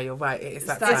 but yeah, you're right. It is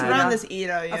that It's It's time. around this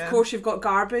era, yeah. Of course, you've got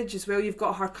Garbage as well. You've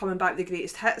got her coming back with the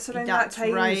greatest hits around That's that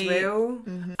time right. as well.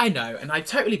 I know, and I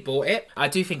totally bought it. I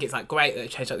do think it's like great that they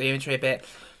changed up the imagery a bit.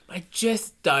 I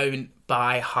just don't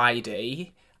buy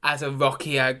Heidi as a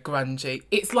rockier, grungy.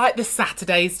 It's like the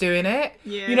Saturdays doing it.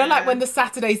 You know, like Yeah. when the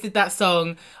Saturdays did that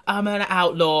song, I'm an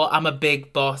outlaw, I'm a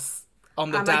big boss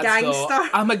on the I'm a dance floor. gangster.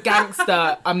 I'm a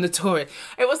gangster, I'm notorious.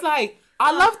 It was like,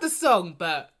 I love the song,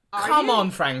 but come you?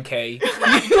 on, Frankie.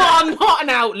 You are not an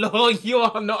outlaw, you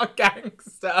are not a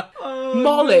gangster.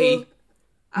 Molly.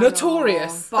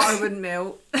 Notorious. Butter wouldn't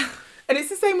melt. And it's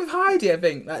the same with Heidi, I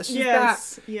think. That's just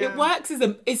Yes, that. yeah. It works as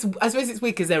I suppose it's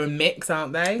weird because they're a mix,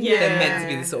 aren't they? Yeah. They're meant to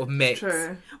be this sort of mix.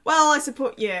 True. Well, I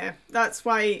suppose, yeah. That's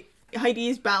why Heidi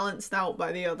is balanced out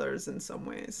by the others in some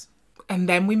ways. And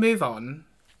then we move on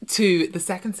to the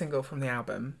second single from the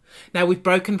album. Now, we've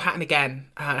broken pattern again.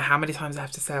 How many times I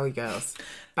have to say, you girls?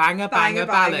 Banger, banger,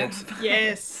 Banger, ballad.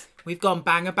 Yes. We've gone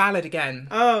banger ballad again.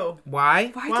 Oh. Why?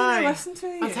 Why Why? didn't I listen to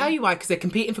it? I'll tell you why, because they're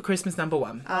competing for Christmas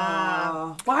 #1.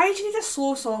 Why do you need a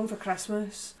slow song for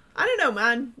Christmas? I don't know,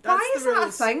 man. That's Why is the that a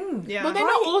rules. thing? Yeah. Well, they're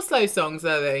not all slow songs,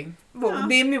 are they? Well,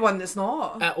 name me one that's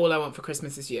not. All I Want for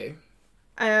Christmas Is You.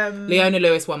 Leona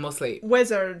Lewis, One More Sleep.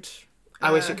 Wizard.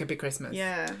 I Wish It Could Be Christmas.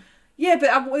 Yeah. Yeah,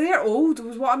 but they're old.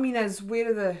 What I mean is,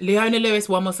 where are the... Leona Lewis,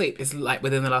 One More Sleep is like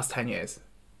within the last 10 years.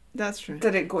 That's true.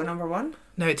 Did it go number one?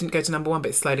 No, it didn't go to number one, but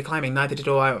it's slowly climbing. Neither did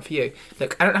All I Want For You.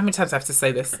 Look, I don't know how many times I have to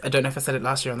say this. I don't know if I said it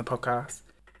last year on the podcast.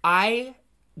 I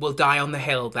will die on the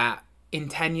hill that in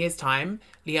 10 years' time,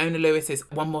 Leona Lewis's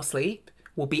One More Sleep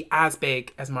will be as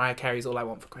big as Mariah Carey's All I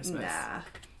Want For Christmas. Nah.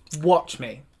 Watch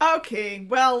me. Okay,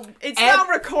 well, it's not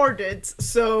recorded,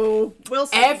 so we'll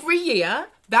see. Every year,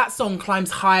 that song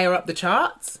climbs higher up the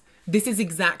charts. This is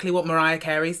exactly what Mariah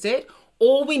Carey's did.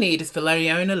 All we need is for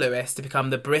Leona Lewis to become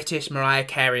the British Mariah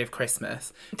Carey of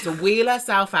Christmas, to wheel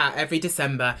herself out every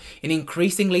December in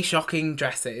increasingly shocking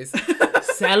dresses,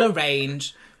 sell a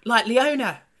range. Like,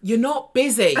 Leona, you're not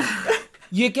busy.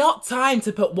 You got time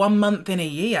to put 1 month in a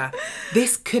year.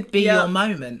 This could be your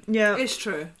moment. Yeah. It's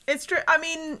true. It's true. I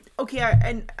mean, okay,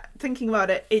 and thinking about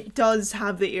it, it does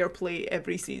have the airplay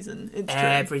every season. It's true.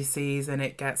 Every season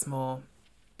it gets more.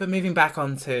 But moving back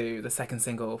onto the second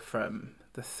single from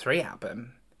the 3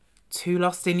 album, Too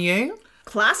Lost in You.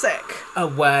 Classic. A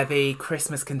worthy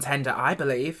Christmas contender, I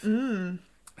believe.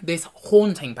 This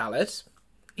haunting ballad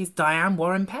is Diane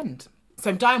Warren penned.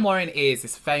 So Diane Warren is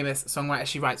this famous songwriter.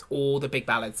 She writes all the big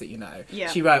ballads that you know. Yeah.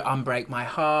 She wrote Unbreak My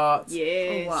Heart.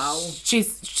 Yes. Oh, wow.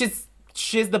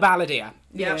 She's the balladeer.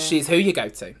 Yeah. She's who you go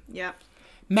to. Yeah.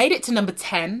 Made it to number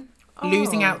 10,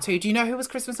 losing out to... Do you know who was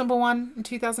Christmas number 1 in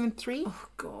 2003? Oh,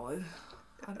 God.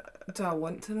 Do I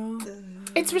want to know?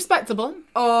 It's respectable.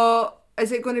 Oh,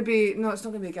 is it going to be... No, it's not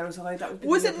going to be Girls Aloud. That would be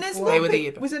Was the it year Nis before. They were the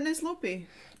year Lopey? Was it Nis Lopey?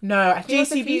 No, I think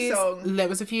JCB song. It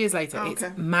was a few years later. Oh, It's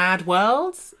okay. Mad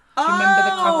World. Do you remember the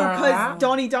cover of because that?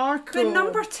 Donnie Darko. But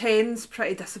number 10's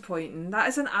pretty disappointing. That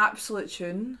is an absolute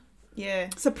tune. Yeah.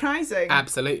 Surprising.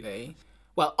 Absolutely.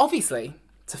 Well, obviously,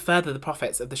 to further the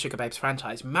profits of the Sugar Babes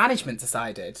franchise, management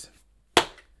decided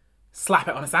slap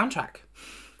it on a soundtrack.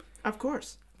 Of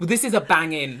course. Well, this is a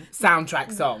banging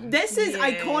soundtrack song. This is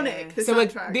Yeah. iconic, the So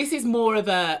soundtrack. this is more of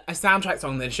a soundtrack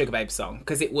song than a Sugar Babes song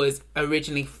because it was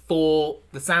originally for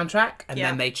the soundtrack and Yeah.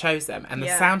 then they chose them. And the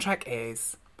Yeah. soundtrack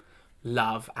is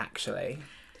Love Actually.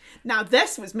 Now,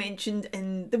 this was mentioned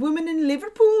in The Woman in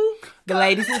Liverpool. The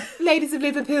Ladies of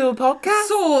Liverpool podcast.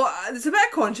 So, there's a bit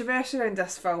of controversy around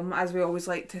this film, as we always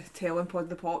like to tell in Pod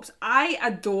the Pops. I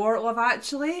adore Love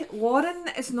Actually. Lauren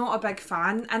is not a big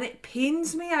fan, and it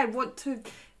pains me. I want to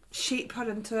shape her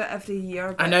into it every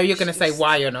year. I know you're going to say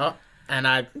why you're not.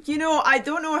 And You know, I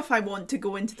don't know if I want to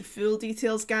go into the full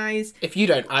details, guys. if you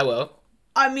don't, I will.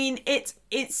 I mean,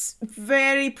 it's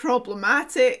very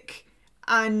problematic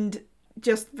and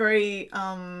just very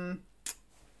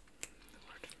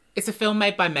It's a film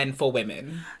made by men for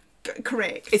women.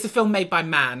 correct. It's a film made by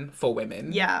man for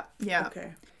women. yeah.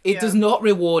 Okay. It Yeah. does not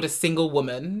reward a single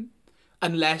woman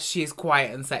unless she is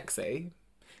quiet and sexy.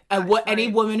 And any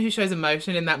right. woman who shows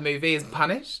emotion in that movie is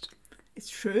punished It's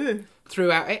true.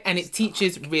 throughout it, and it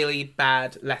teaches really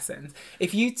bad lessons.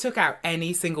 If you took out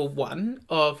any single one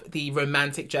of the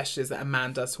romantic gestures that a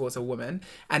man does towards a woman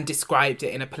and described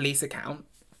it in a police account,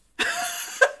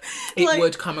 it Like-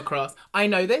 would come across. I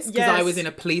know this because I Yes. was in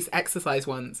a police exercise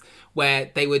once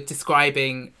where they were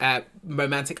describing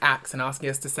romantic acts and asking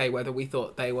us to say whether we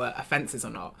thought they were offences or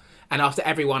not. And after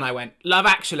every one, I went, Love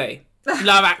Actually.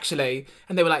 Love Actually.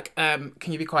 And they were like, can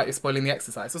you be quiet? You're spoiling the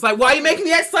exercise. I was like, why are you making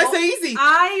the exercise so easy?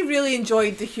 I really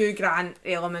enjoyed the Hugh Grant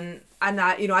element, and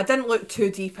that, you know, I didn't look too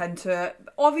deep into it.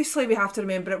 Obviously, we have to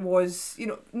remember it was, you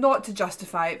know, not to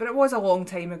justify it, but it was a long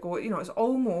time ago. You know, it's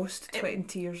almost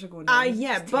 20 years ago now.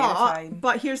 Yeah, It's terrifying.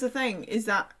 but here's the thing: is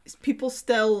that people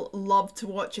still love to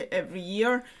watch it every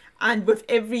year, and with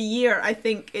every year, I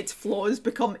think its flaws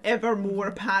become ever more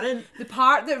apparent. The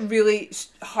part that really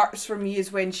hurts for me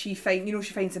is when she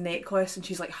finds a necklace and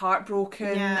she's like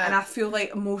heartbroken, Yeah. and I feel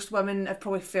like most women have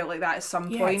probably felt like that at some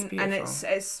Yeah, point, it's and beautiful.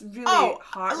 it's really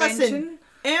heart-wrenching. Listen,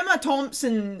 Emma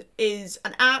Thompson is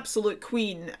an absolute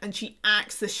queen, and she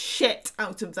acts the shit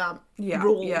out of that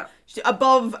role. Yeah.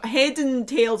 Above head and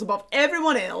tails above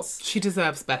everyone else. She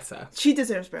deserves better. She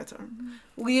deserves better.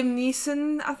 Liam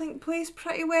Neeson, I think, plays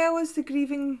pretty well as the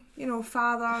grieving, you know,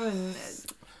 father, and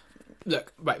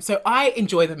Look, right, so I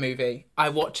enjoy the movie. I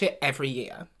watch it every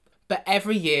year. But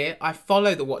every year, I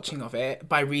follow the watching of it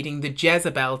by reading the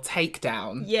Jezebel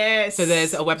Takedown. Yes. So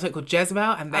there's a website called Jezebel,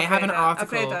 and they I've have read an it. I've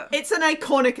article. read it. It's an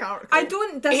iconic article. I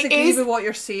don't disagree is- with what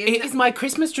you're saying. It is my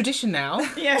Christmas tradition now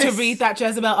Yes. to read that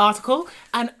Jezebel article,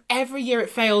 and every year it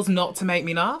fails not to make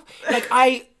me laugh. Like,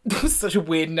 that was such a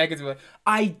weird negative word.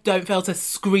 I don't fail to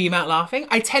scream out laughing.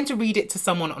 I tend to read it to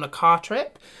someone on a car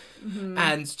trip,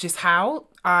 and just how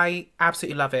I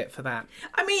absolutely love it for that.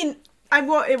 I mean,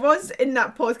 It was in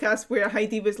that podcast where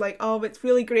Heidi was like, "Oh, it's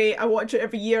really great. I watch it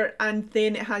every year," and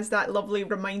then it has that lovely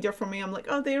reminder for me. I'm like,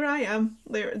 "Oh, there I am.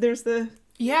 There's the."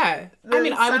 Yeah. The I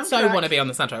mean, I would so soundtrack. want to be on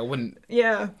the soundtrack. I wouldn't.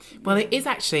 Yeah. Well, it is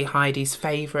actually Heidi's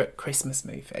favourite Christmas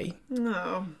movie.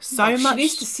 No. So She much.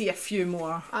 needs to see a few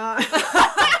more.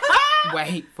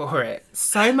 Wait for it.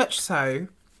 So much so,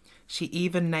 she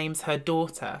even names her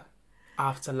daughter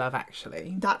after Love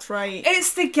Actually. That's right.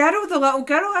 It's the little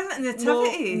girl, isn't it?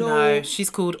 Nativity. No. No, she's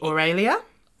called Aurelia,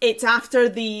 It's after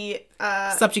the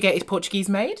subjugated Portuguese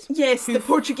maid. yes, the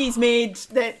Portuguese maid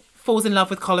that Falls in love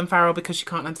with Colin Farrell because she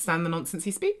can't understand the nonsense he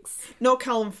speaks. not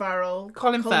Colin Farrell.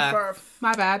 Colin Firth. Firth.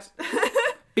 My bad.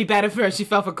 Be better for her if she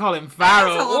fell for Colin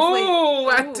Farrell. That's a lovely- Oh,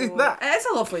 I did that. It is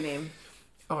a lovely name.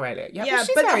 Aurelia. Yeah, Yeah, well,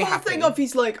 she's but very the whole happy. thing of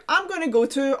he's like, I'm going to go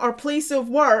to our place of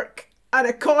work and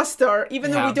accost her,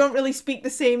 even though Yeah. we don't really speak the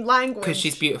same language. Because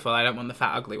she's beautiful. I don't want the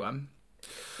fat, ugly one.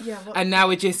 Yeah, well, And now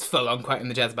we're just full on quoting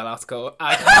the Jezebel article.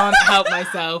 I can't help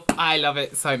myself. I love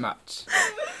it so much.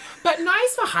 But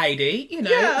nice for Heidi, you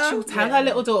know. Yeah. She'll tell her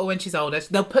little daughter when she's older.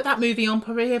 They'll put that movie on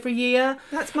Paris every year.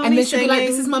 That's And Mummy then she'll be like,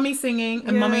 singing. this is Mummy singing.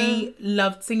 And Yeah. Mummy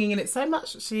loved singing in it so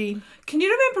much that she... Can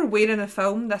you remember where in a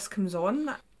film this comes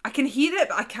on? I can hear it,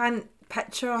 but I can't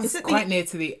picture. Is it Quite near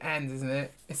to the end, isn't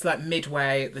it? It's like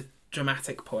midway at the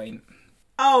dramatic point.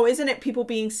 oh, isn't it people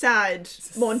being sad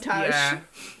montage? Yeah.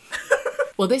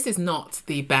 Well, this is not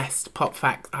the best pop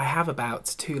fact I have about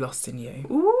Too Lost in You.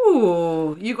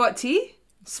 Ooh, you got tea?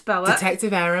 Spell it.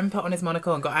 Detective Aaron put on his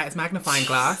monocle and got out his magnifying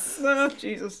glass. Oh,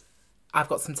 Jesus. I've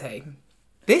got some tea.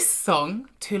 This song,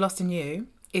 Too Lost in You,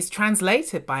 is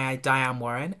translated by Diane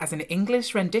Warren as an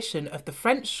English rendition of the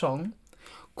French song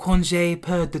Quand j'ai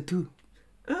peur de tout,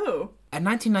 Oh. a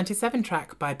 1997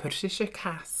 track by Patricia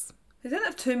Cass. They didn't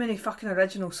have too many fucking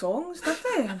original songs, did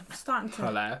they? I'm starting to.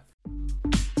 Hello.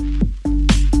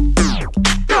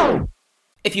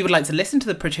 If you would like to listen to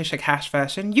the Patricia Cash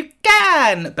version, you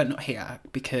can, but not here,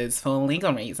 because for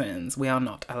legal reasons, we are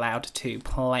not allowed to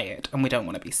play it, and we don't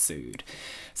want to be sued.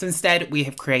 So instead, we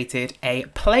have created a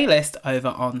playlist over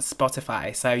on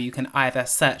Spotify. So you can either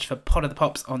search for Pod of the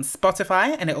Pops on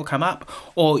Spotify, and it will come up,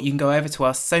 or you can go over to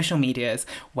our social medias,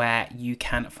 where you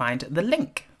can find the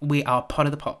link. We are Pod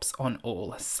of the Pops on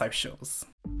all socials.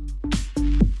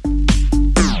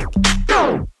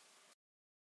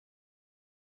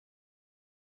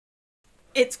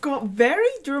 It's got very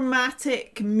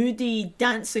dramatic, moody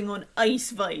dancing on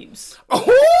ice vibes.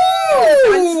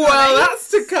 Oh, well, that's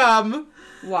to come.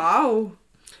 Wow.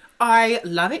 I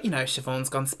love it. You know, Siobhan's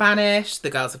gone Spanish. The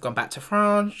girls have gone back to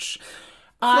French.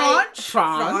 French?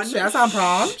 French. Yes, I'm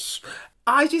French.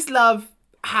 I just love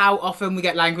how often we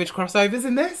get language crossovers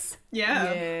in this.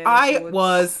 Yeah. Yeah, I loads.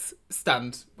 was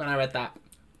stunned when I read that.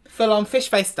 Full on fish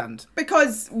face stunned.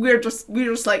 Because we're just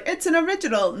like, it's an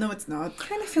original. No, it's not. I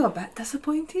kind of feel a bit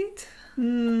disappointed.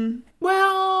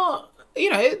 Well, you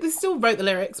know, they still wrote the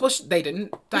lyrics. Well, they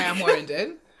didn't. Diane Warren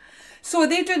did. So are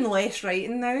they doing less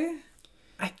writing now?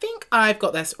 I think I've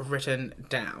got this written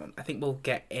down. I think we'll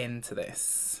get into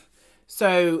this.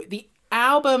 So the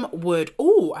album would...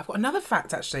 Oh, I've got another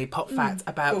fact, actually, pop fact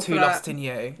about Go Too for Lost it. in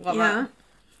You. Love Yeah. it.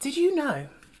 Did you know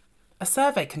a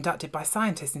survey conducted by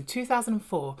scientists in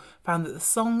 2004 found that the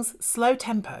song's slow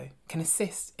tempo can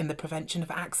assist in the prevention of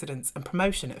accidents and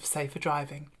promotion of safer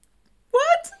driving?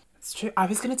 What? It's true. I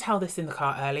was going to tell this in the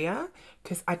car earlier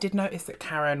because I did notice that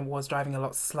Karen was driving a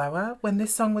lot slower when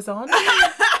this song was on,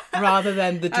 rather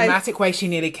than the dramatic way she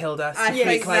nearly killed us. I to think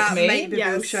freak like that me. might be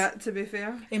Yes. bullshit, to be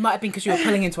fair. It might have been because you were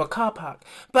pulling into a car park,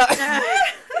 but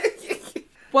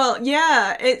Well,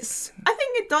 yeah, I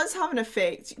think it does have an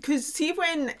effect. Because see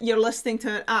when you're listening to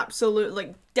an absolute,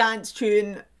 like, dance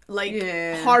tune, like,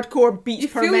 Yeah. hardcore beats You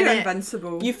per feel minute. you're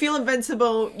invincible. You feel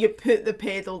invincible, you put the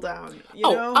pedal down, you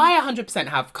know? I 100%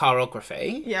 have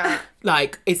choreography. Yeah.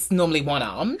 Like, it's normally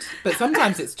one-armed, but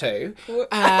sometimes it's two.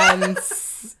 And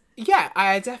yeah,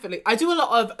 I do a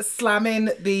lot of slamming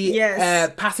the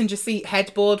Yes. passenger seat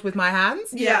headboard with my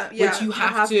hands. Yeah, Which you I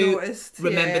have to noticed,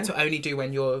 remember yeah. to only do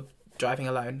when you're driving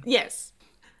alone. Yes.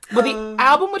 Well, the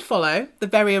album would follow, the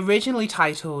very originally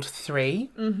titled 3.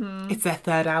 Mm-hmm. It's their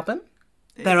third album.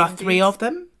 There are 3 of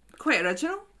them. Quite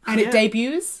original. And it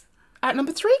debuts at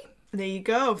number 3. There you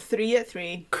go. 3 at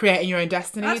 3. Creating your own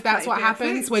destiny. That's That's what pretty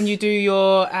happens perfect. when you do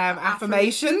your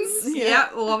affirmations. Yeah,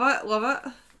 love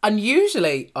it.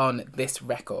 Unusually on this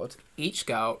record, each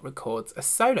girl records a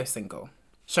solo single,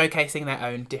 showcasing their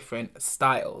own different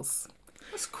styles.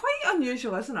 It's quite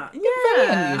unusual, isn't it? Very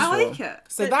Yeah. unusual. I like it.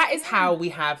 So that is how we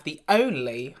have the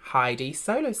only Heidi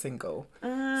solo single.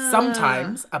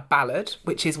 Sometimes a ballad,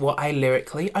 which is what I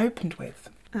lyrically opened with.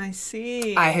 I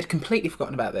see. I had completely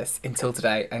forgotten about this until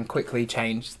today and quickly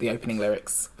changed the opening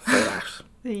lyrics for that.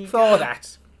 There you For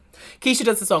that. Keisha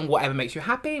does the song Whatever Makes You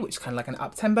Happy, which is kind of like an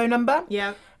up-tempo number.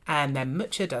 Yeah. And then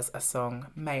Mucha does a song,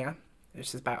 Maya,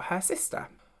 which is about her sister.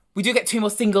 We do get 2 more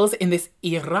singles in this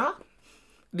era.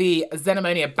 The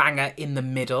Xenomonia banger In the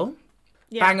Middle.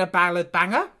 Yeah. Banger, ballad,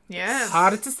 banger. Yes.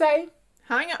 Harder to say.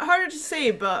 Harder to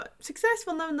say, but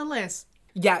successful nonetheless.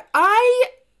 Yeah, I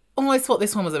always thought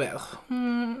this one was a bit...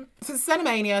 So it's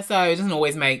Xenomania, so it doesn't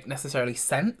always make necessarily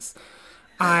sense.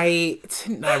 I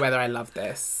didn't know whether I loved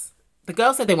this. The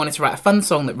girls said they wanted to write a fun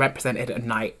song that represented a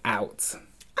night out.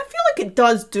 I feel like it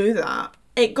does do that.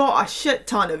 It got a shit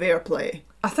ton of airplay.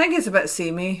 I think it's a bit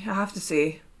samey, I have to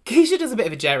say. Keisha does a bit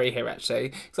of a Jerry here,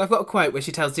 actually. So I've got a quote where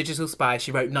she tells Digital Spy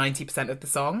she wrote 90% of the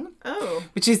song. Oh.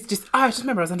 Which is just... I just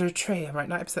remember I was under a tree. I wrote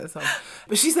 90% of the song.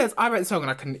 But she says, I wrote the song and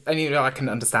I couldn't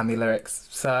understand the lyrics.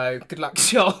 So good luck,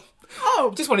 sure.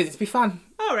 Oh. Just wanted it to be fun.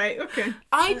 All right, okay.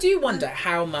 I do wonder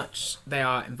how much they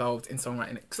are involved in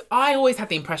songwriting. Because I always had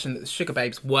the impression that the Sugar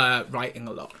Babes were writing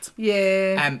a lot.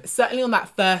 Yeah. Certainly on that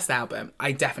first album,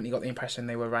 I definitely got the impression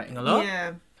they were writing a lot.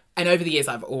 Yeah. And over the years,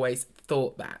 I've always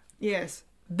thought that. Yes.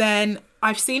 Then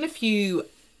I've seen a few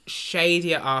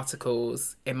shadier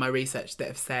articles in my research that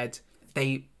have said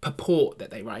they purport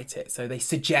that they write it. So they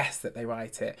suggest that they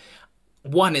write it.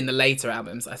 One in the later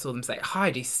albums, I saw them say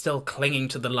Heidi's still clinging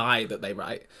to the lie that they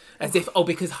write. As if,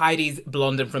 because Heidi's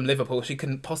blonde and from Liverpool, she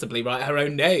couldn't possibly write her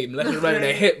own name, let alone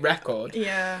a hit record.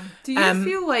 Yeah. Do you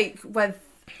feel like with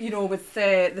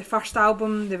the first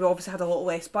album, they've obviously had a lot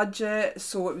less budget,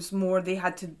 so it was more they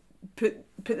had to put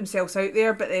themselves out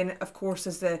there, but then of course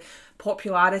as the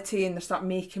popularity and they start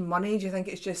making money, do you think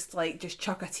it's just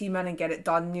chuck a team in and get it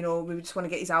done, we just want to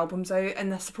get these albums out?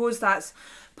 And I suppose that's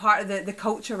part of the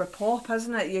culture with pop,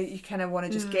 isn't it? You kind of want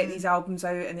to just get these albums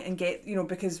out and get,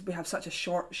 because we have such a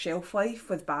short shelf life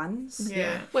with bands.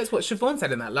 Yeah. Well, it's what Siobhan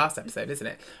said in that last episode, isn't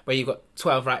it? Where you've got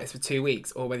 12 writers for 2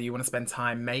 weeks, or whether you want to spend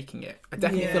time making it. I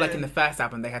definitely feel like in the first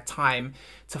album they had time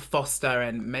to foster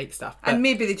and make stuff. But, and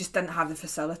maybe they just didn't have the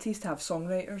facilities to have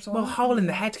songwriters on. Well, Hole in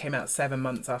the Head came out 7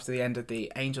 months after the end of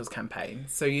the Angels campaign.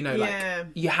 So,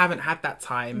 you haven't had that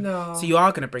time. No. So you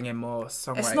are going to bring in more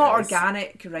songwriters. It's not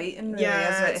organic writing, really,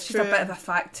 is it? It's just true. a bit of a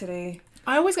factory.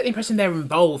 I always get the impression they're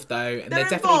involved, though. And They're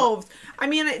definitely involved. I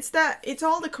mean, it's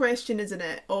all the question, isn't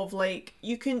it? Of like,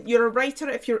 you're a writer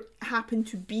if you happen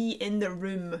to be in the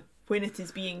room when it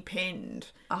is being penned.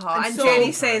 And so,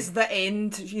 Jenny says the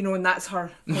end, and that's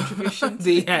her contribution.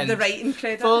 The end. The writing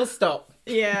credit. Full stop.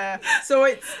 Yeah.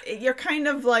 So you're kind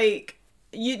of like,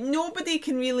 nobody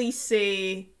can really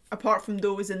say, apart from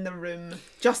those in the room,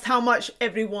 just how much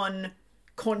everyone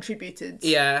contributed.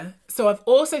 Yeah. So I've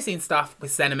also seen stuff with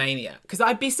Xenomania, because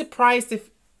I'd be surprised if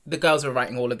the girls were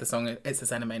writing all of the song. It's a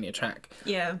Xenomania track.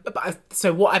 Yeah.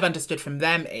 So what I've understood from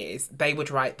them is they would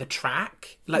write the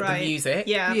track, like the music,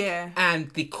 yeah,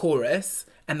 and the chorus,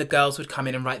 and the girls would come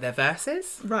in and write their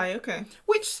verses. Right. Okay.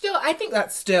 Which still, I think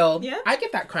that's still, Yeah. I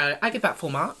give that credit. I give that full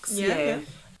marks. Yeah.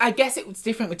 I guess it was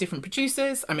different with different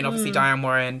producers. I mean, obviously Diane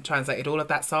Warren translated all of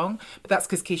that song, but that's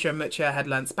because Keisha and Mucha had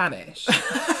learnt Spanish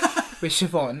with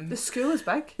Siobhan. The school is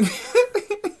big.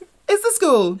 Is the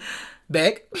school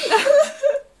big?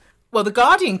 Well, The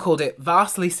Guardian called it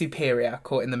vastly superior,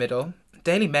 caught in the middle.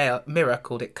 Daily Mirror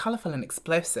called it colourful and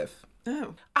explosive.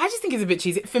 Oh. I just think it's a bit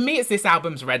cheesy. For me, it's this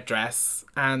album's Red Dress,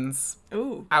 and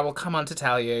I will come on to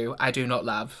tell you, I do not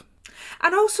love.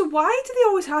 And also, why do they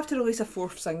always have to release a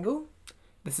fourth single?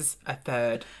 This is a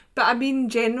third. But I mean,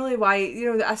 generally, why?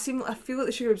 I feel like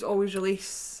the Sugar Babes always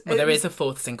release. Well, there is a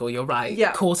fourth single. You're right.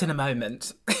 Yeah. Caught in a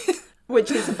Moment. Which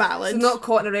is a ballad. So not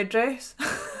Caught in a Red Dress.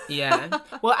 Yeah.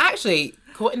 Well, actually,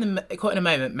 Caught in a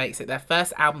Moment makes it their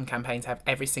first album campaign to have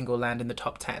every single land in the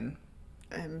top 10.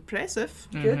 Impressive.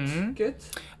 Good.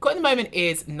 Caught in the Moment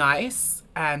is nice,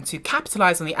 and to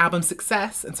capitalise on the album's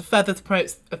success and to further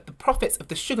the profits of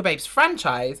the Sugar Babes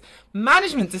franchise,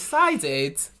 management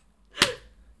decided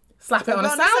slap it on a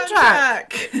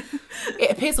soundtrack.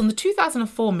 It appears on the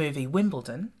 2004 movie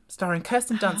Wimbledon, starring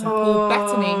Kirsten Dunst and Paul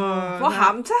Bettany What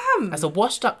happened to him? as a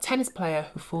washed-up tennis player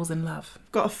who falls in love.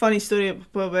 Got a funny story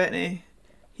about Paul Bettany.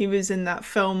 He was in that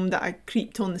film that I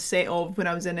creeped on the set of when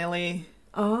I was in LA.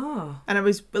 Oh. And I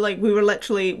was like, we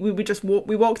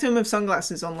walked in with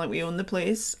sunglasses on like we owned the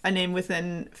place, and then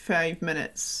within 5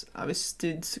 minutes I was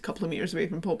stood a couple of meters away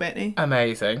from Paul Bettany.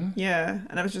 Amazing. Yeah,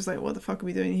 and I was just like, what the fuck are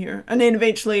we doing here? And then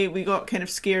eventually we got kind of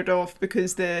scared off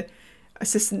because the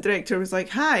assistant director was like,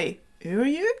 hi, who are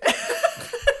you?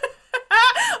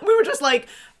 We were just like,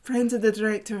 friends of the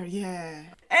director, yeah.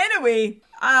 Anyway,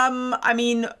 I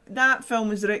mean, that film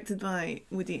was directed by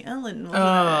Woody Allen, wasn't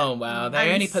Oh, it? well, they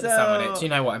And only put the song on it. so- Do you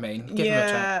know what I mean? Give them a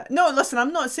check. No, listen,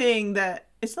 I'm not saying that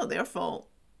it's not their fault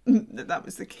that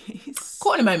was the case.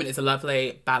 Caught in a Moment is a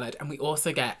lovely ballad, and we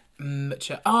also get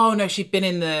Mucha. Oh, no, she'd been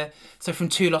in so from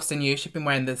Too Lost in You, she'd been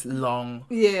wearing this long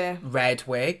Yeah. red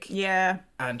wig, Yeah,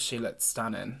 and she looked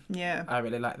stunning. yeah. I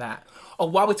really like that. Oh,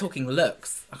 while we're talking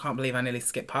looks, I can't believe I nearly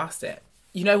skipped past it.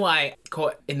 You know why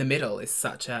Caught in the Middle is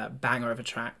such a banger of a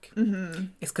track? Mm-hmm.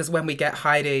 It's because when we get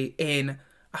Heidi in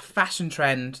a fashion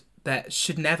trend that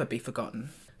should never be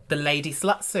forgotten. The lady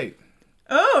slut suit.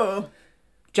 Oh,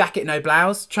 Jacket, no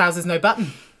blouse. Trousers, no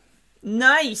button.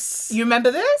 nice. You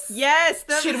remember this? Yes,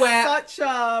 that's She'd wear such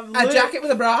a A jacket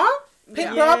with a bra.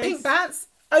 Pink bra, Yes. pink pants.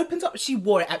 Open top. She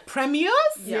wore it at premieres.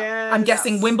 Yeah, I'm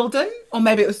guessing Wimbledon. Or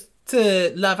maybe it was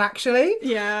to Love Actually.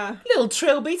 Yeah. Little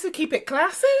trilby to keep it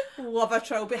classy. Love a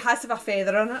trilby. It has to have a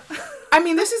feather in it. I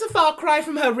mean, this is a far cry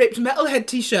from her ripped metalhead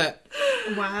t-shirt.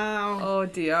 Wow. Oh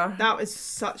dear. That was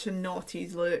such a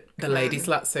naughties look. The lady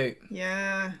slut suit.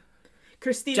 Yeah.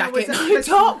 Christina Jacket, was no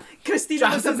top. Christina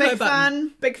was a Trousers, no big button.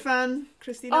 fan. Big fan.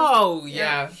 Christina. Oh,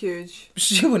 yeah. Huge.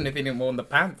 She wouldn't have even worn the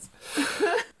pants.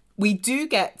 We do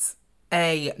get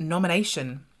a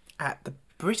nomination at the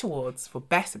Brit Awards for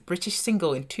Best British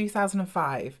Single in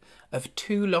 2005 of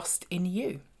Too Lost in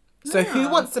You. So who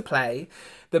wants to play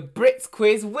the Brits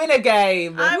Quiz Winner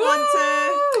Game? I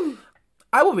want to.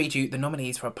 I will read you the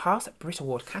nominees for a past Brit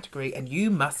Award category and you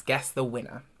must guess the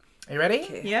winner. Are you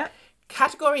ready? Yeah.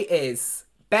 Category is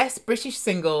Best British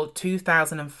Single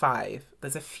 2005.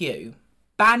 There's a few.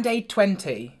 Band-Aid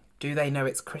 20, Do They Know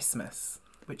It's Christmas?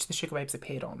 Which the Sugar Babes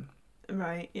appeared on.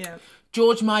 Right. Yeah.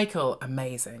 George Michael,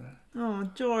 Amazing. Oh,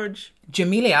 George.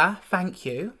 Jamelia, Thank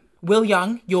You. Will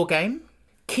Young, Your Game.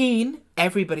 Keen,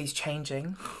 Everybody's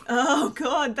Changing. Oh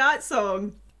God, that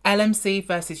song. LMC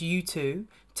versus U2,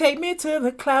 Take Me to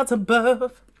the Clouds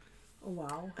Above. Oh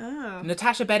wow. Oh.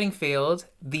 Natasha Bedingfield,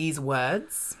 These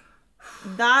Words.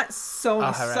 That song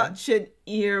is her such an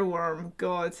earworm.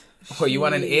 God. Well, you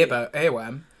want an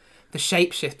earworm. The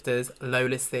Shapeshifters,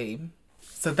 Lola's Theme.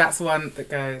 So that's one that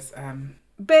goes,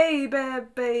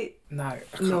 Baby. no, I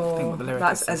can't think what the lyric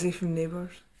That's is. Izzy from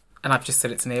Neighbours. And I've just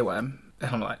said it's an earworm.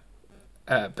 And I'm like,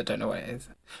 but don't know what it is.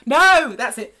 No,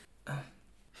 that's it.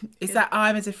 Is that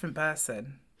I'm a Different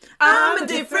Person? I'm a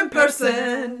different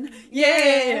person.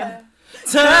 Yeah.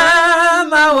 Turn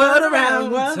my world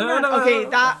around. Turn my Okay,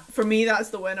 world that for me, that's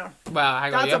the winner. Well,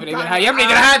 hang on, That's you haven't a even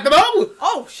banger. had them all.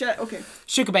 Oh shit. Okay.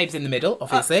 Sugar Babes in the middle,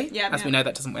 obviously. yeah, as yeah. we know,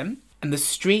 that doesn't win. And The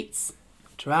Streets,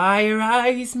 Dry Your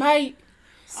Eyes, Mate.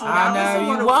 I that was know the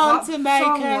one you of want what to make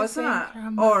song, her wasn't think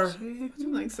it? how Or much you- I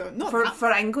don't think so. Not for that.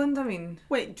 for England, I mean.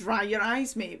 Wait, Dry Your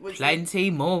Eyes, mate. Was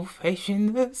Plenty more fish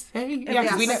in the sea. it was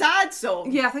 'cause we a know- sad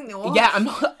song. Yeah, I think they lost. Yeah, I'm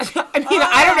not. I mean,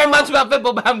 I don't know much about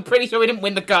football, but I'm pretty sure we didn't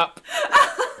win the cup.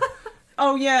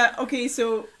 Oh yeah. Okay,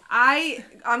 so I'm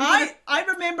gonna, I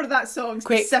remember that song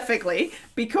Quick. specifically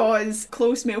because a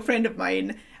close male friend of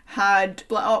mine had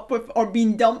split up with or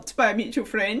been dumped by a mutual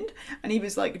friend, and he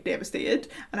was like devastated,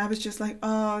 and I was just like,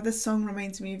 oh, this song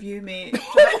reminds me of you, mate.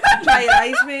 Dry Your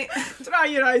Eyes, mate. Dry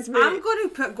Your Eyes, mate. I'm going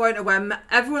to go out a whim.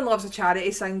 Everyone loves a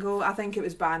charity single. I think it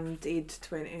was Band-Aid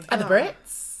 20. And the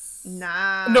Brits.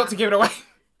 Nah. Not to give it away.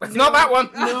 It's not that one.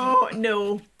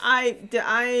 No. I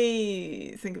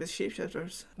think it was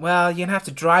Shapeshifters. Well, you're gonna have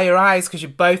to dry your eyes because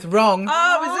you're both wrong.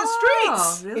 Oh, it was the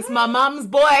Streets. Really? It's my mum's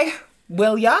boy,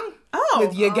 Will Young, Oh.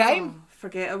 with Your Game.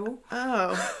 Forgettable.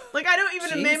 Oh. Like I don't even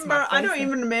Jeez, remember. my I don't favourite.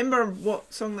 even remember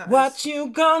what song that is. What you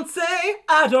gonna say?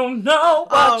 I don't know.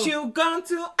 What Oh. you gonna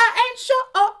do? I ain't sure.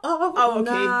 Oh,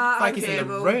 okay. Nah, Like he's in the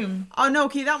forgettable. room. Oh no,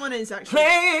 okay, that one is actually.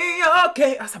 Play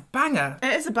okay. That's a banger.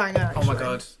 It is a banger. Oh my actually.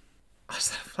 god. I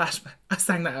just had a flashback. I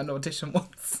sang that at an audition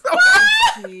once.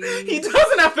 He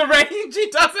doesn't have the range. He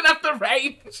doesn't have the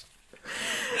range.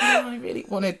 Oh, I really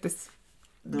wanted this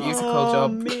musical Oh,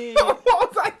 job. mate. What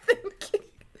was I thinking?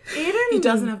 Aaron, He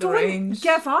doesn't have the don't range.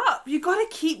 give up. You got to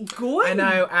keep going. I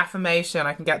know, affirmation.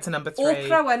 I can get to number 3.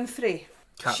 Oprah Winfrey.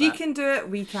 Cut She that. can do it.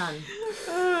 We can.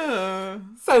 Oh.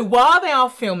 So while they are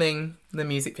filming the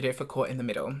music video for Caught in the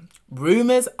Middle,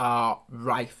 rumours are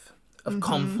rife of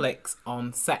conflicts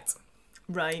on set.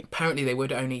 Right. Apparently they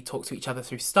would only talk to each other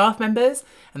through staff members,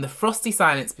 and the frosty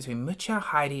silence between Mucha,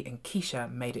 Heidi and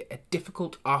Keisha made it a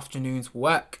difficult afternoon's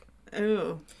work.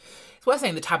 Oh. It's worth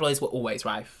saying the tabloids were always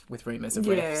rife with rumours of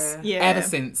riffs. Yeah. Ever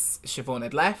since Siobhan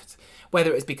had left, whether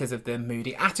it was because of the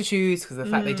moody attitudes, because of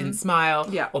the fact they didn't smile,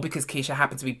 Yeah. or because Keisha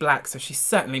happened to be black, so she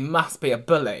certainly must be a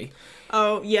bully.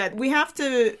 Oh yeah. We have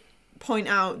to point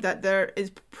out that there is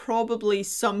probably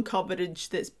some coverage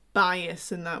that's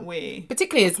biased in that way.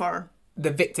 Particularly as Her.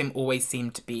 the victim always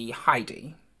seemed to be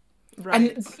Heidi.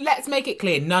 Right. And let's make it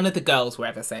clear, none of the girls were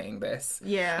ever saying this.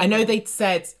 Yeah. I know they'd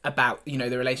said about,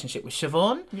 the relationship with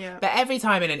Siobhan. Yeah. But every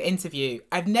time in an interview,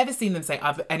 I've never seen them say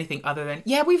anything other than,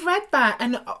 yeah, we've read that.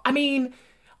 And I mean,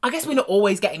 I guess we're not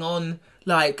always getting on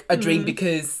like a dream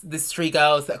because there's 3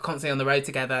 girls that are constantly on the road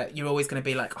together. You're always going to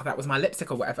be like, oh, that was my lipstick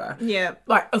or whatever. Yeah.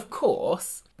 Like, of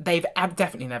course, they've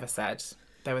definitely never said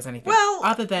there was anything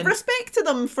other than respect to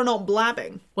them for not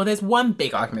blabbing. Well, there's one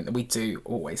big argument that we do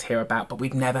always hear about, but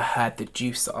we've never heard the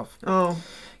juice of. Oh.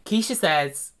 Keisha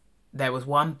says there was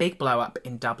one big blow up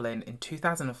in Dublin in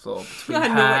 2004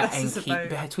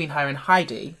 between her and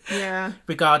Heidi. Yeah.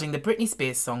 Regarding the Britney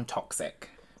Spears song Toxic,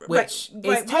 which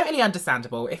is totally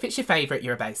understandable. If it's your favourite,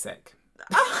 you're a basic.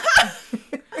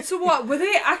 So what, were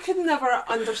they... I could never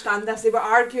understand this. They were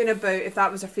arguing about if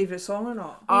that was their favourite song or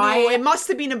not. No, it must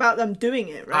have been about them doing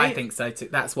it, right? I think so too.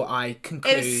 That's what I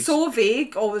conclude. It's so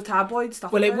vague, all the tabloid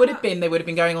stuff. Well, it would have been, they would have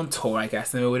been going on tour, I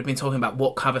guess, and they would have been talking about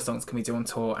what cover songs can we do on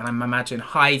tour, and I imagine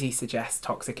Heidi suggests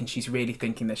Toxic and she's really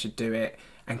thinking they should do it,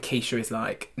 and Keisha is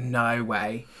like, no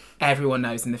way. Everyone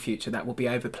knows in the future that will be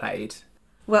overplayed.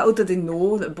 Little did they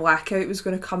know that Blackout was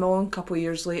going to come on a couple of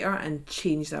years later and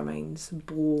change their minds,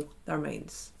 blow their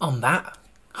minds. On that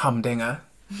humdinger,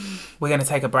 we're going to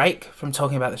take a break from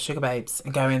talking about the Sugababes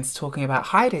and go into talking about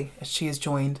Heidi as she is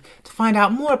joined to find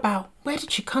out more about where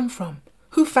did she come from,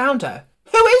 who found her,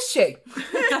 who is she,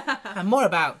 and more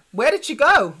about where did she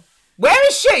go, where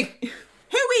is she,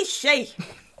 who is she?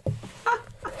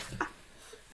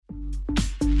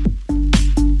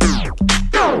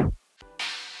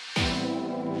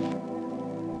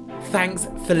 Thanks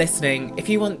for listening. If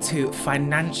you want to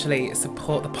financially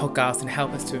support the podcast and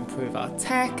help us to improve our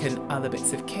tech and other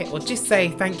bits of kit, or just say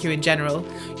thank you in general,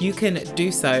 you can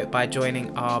do so by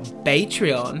joining our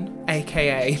Patreon,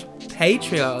 aka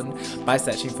Patreon, by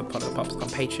searching for Pod of the Pops on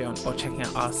Patreon or checking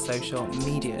out our social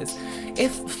medias.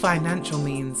 If financial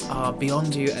means are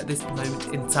beyond you at this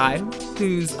moment in time,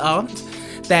 whose aren't,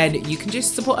 then you can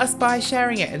just support us by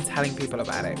sharing it and telling people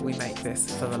about it. We make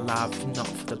this for the love, not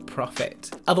for the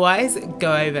profit. Otherwise,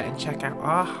 go over and check out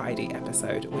our Heidi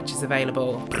episode, which is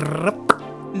available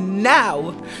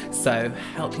now. So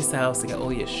help yourselves to get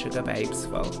all your Sugababes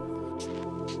full.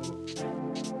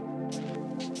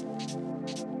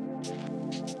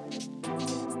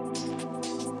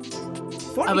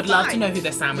 I would love to know who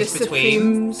they're sandwiched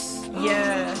between.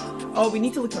 Yeah. Oh, we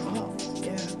need to look them up.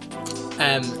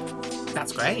 Yeah.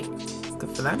 That's great. Good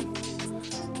for them.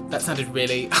 That sounded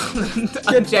really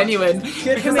ungenuine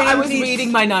because I was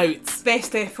reading my notes.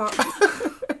 Best effort.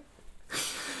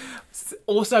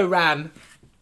 Also ran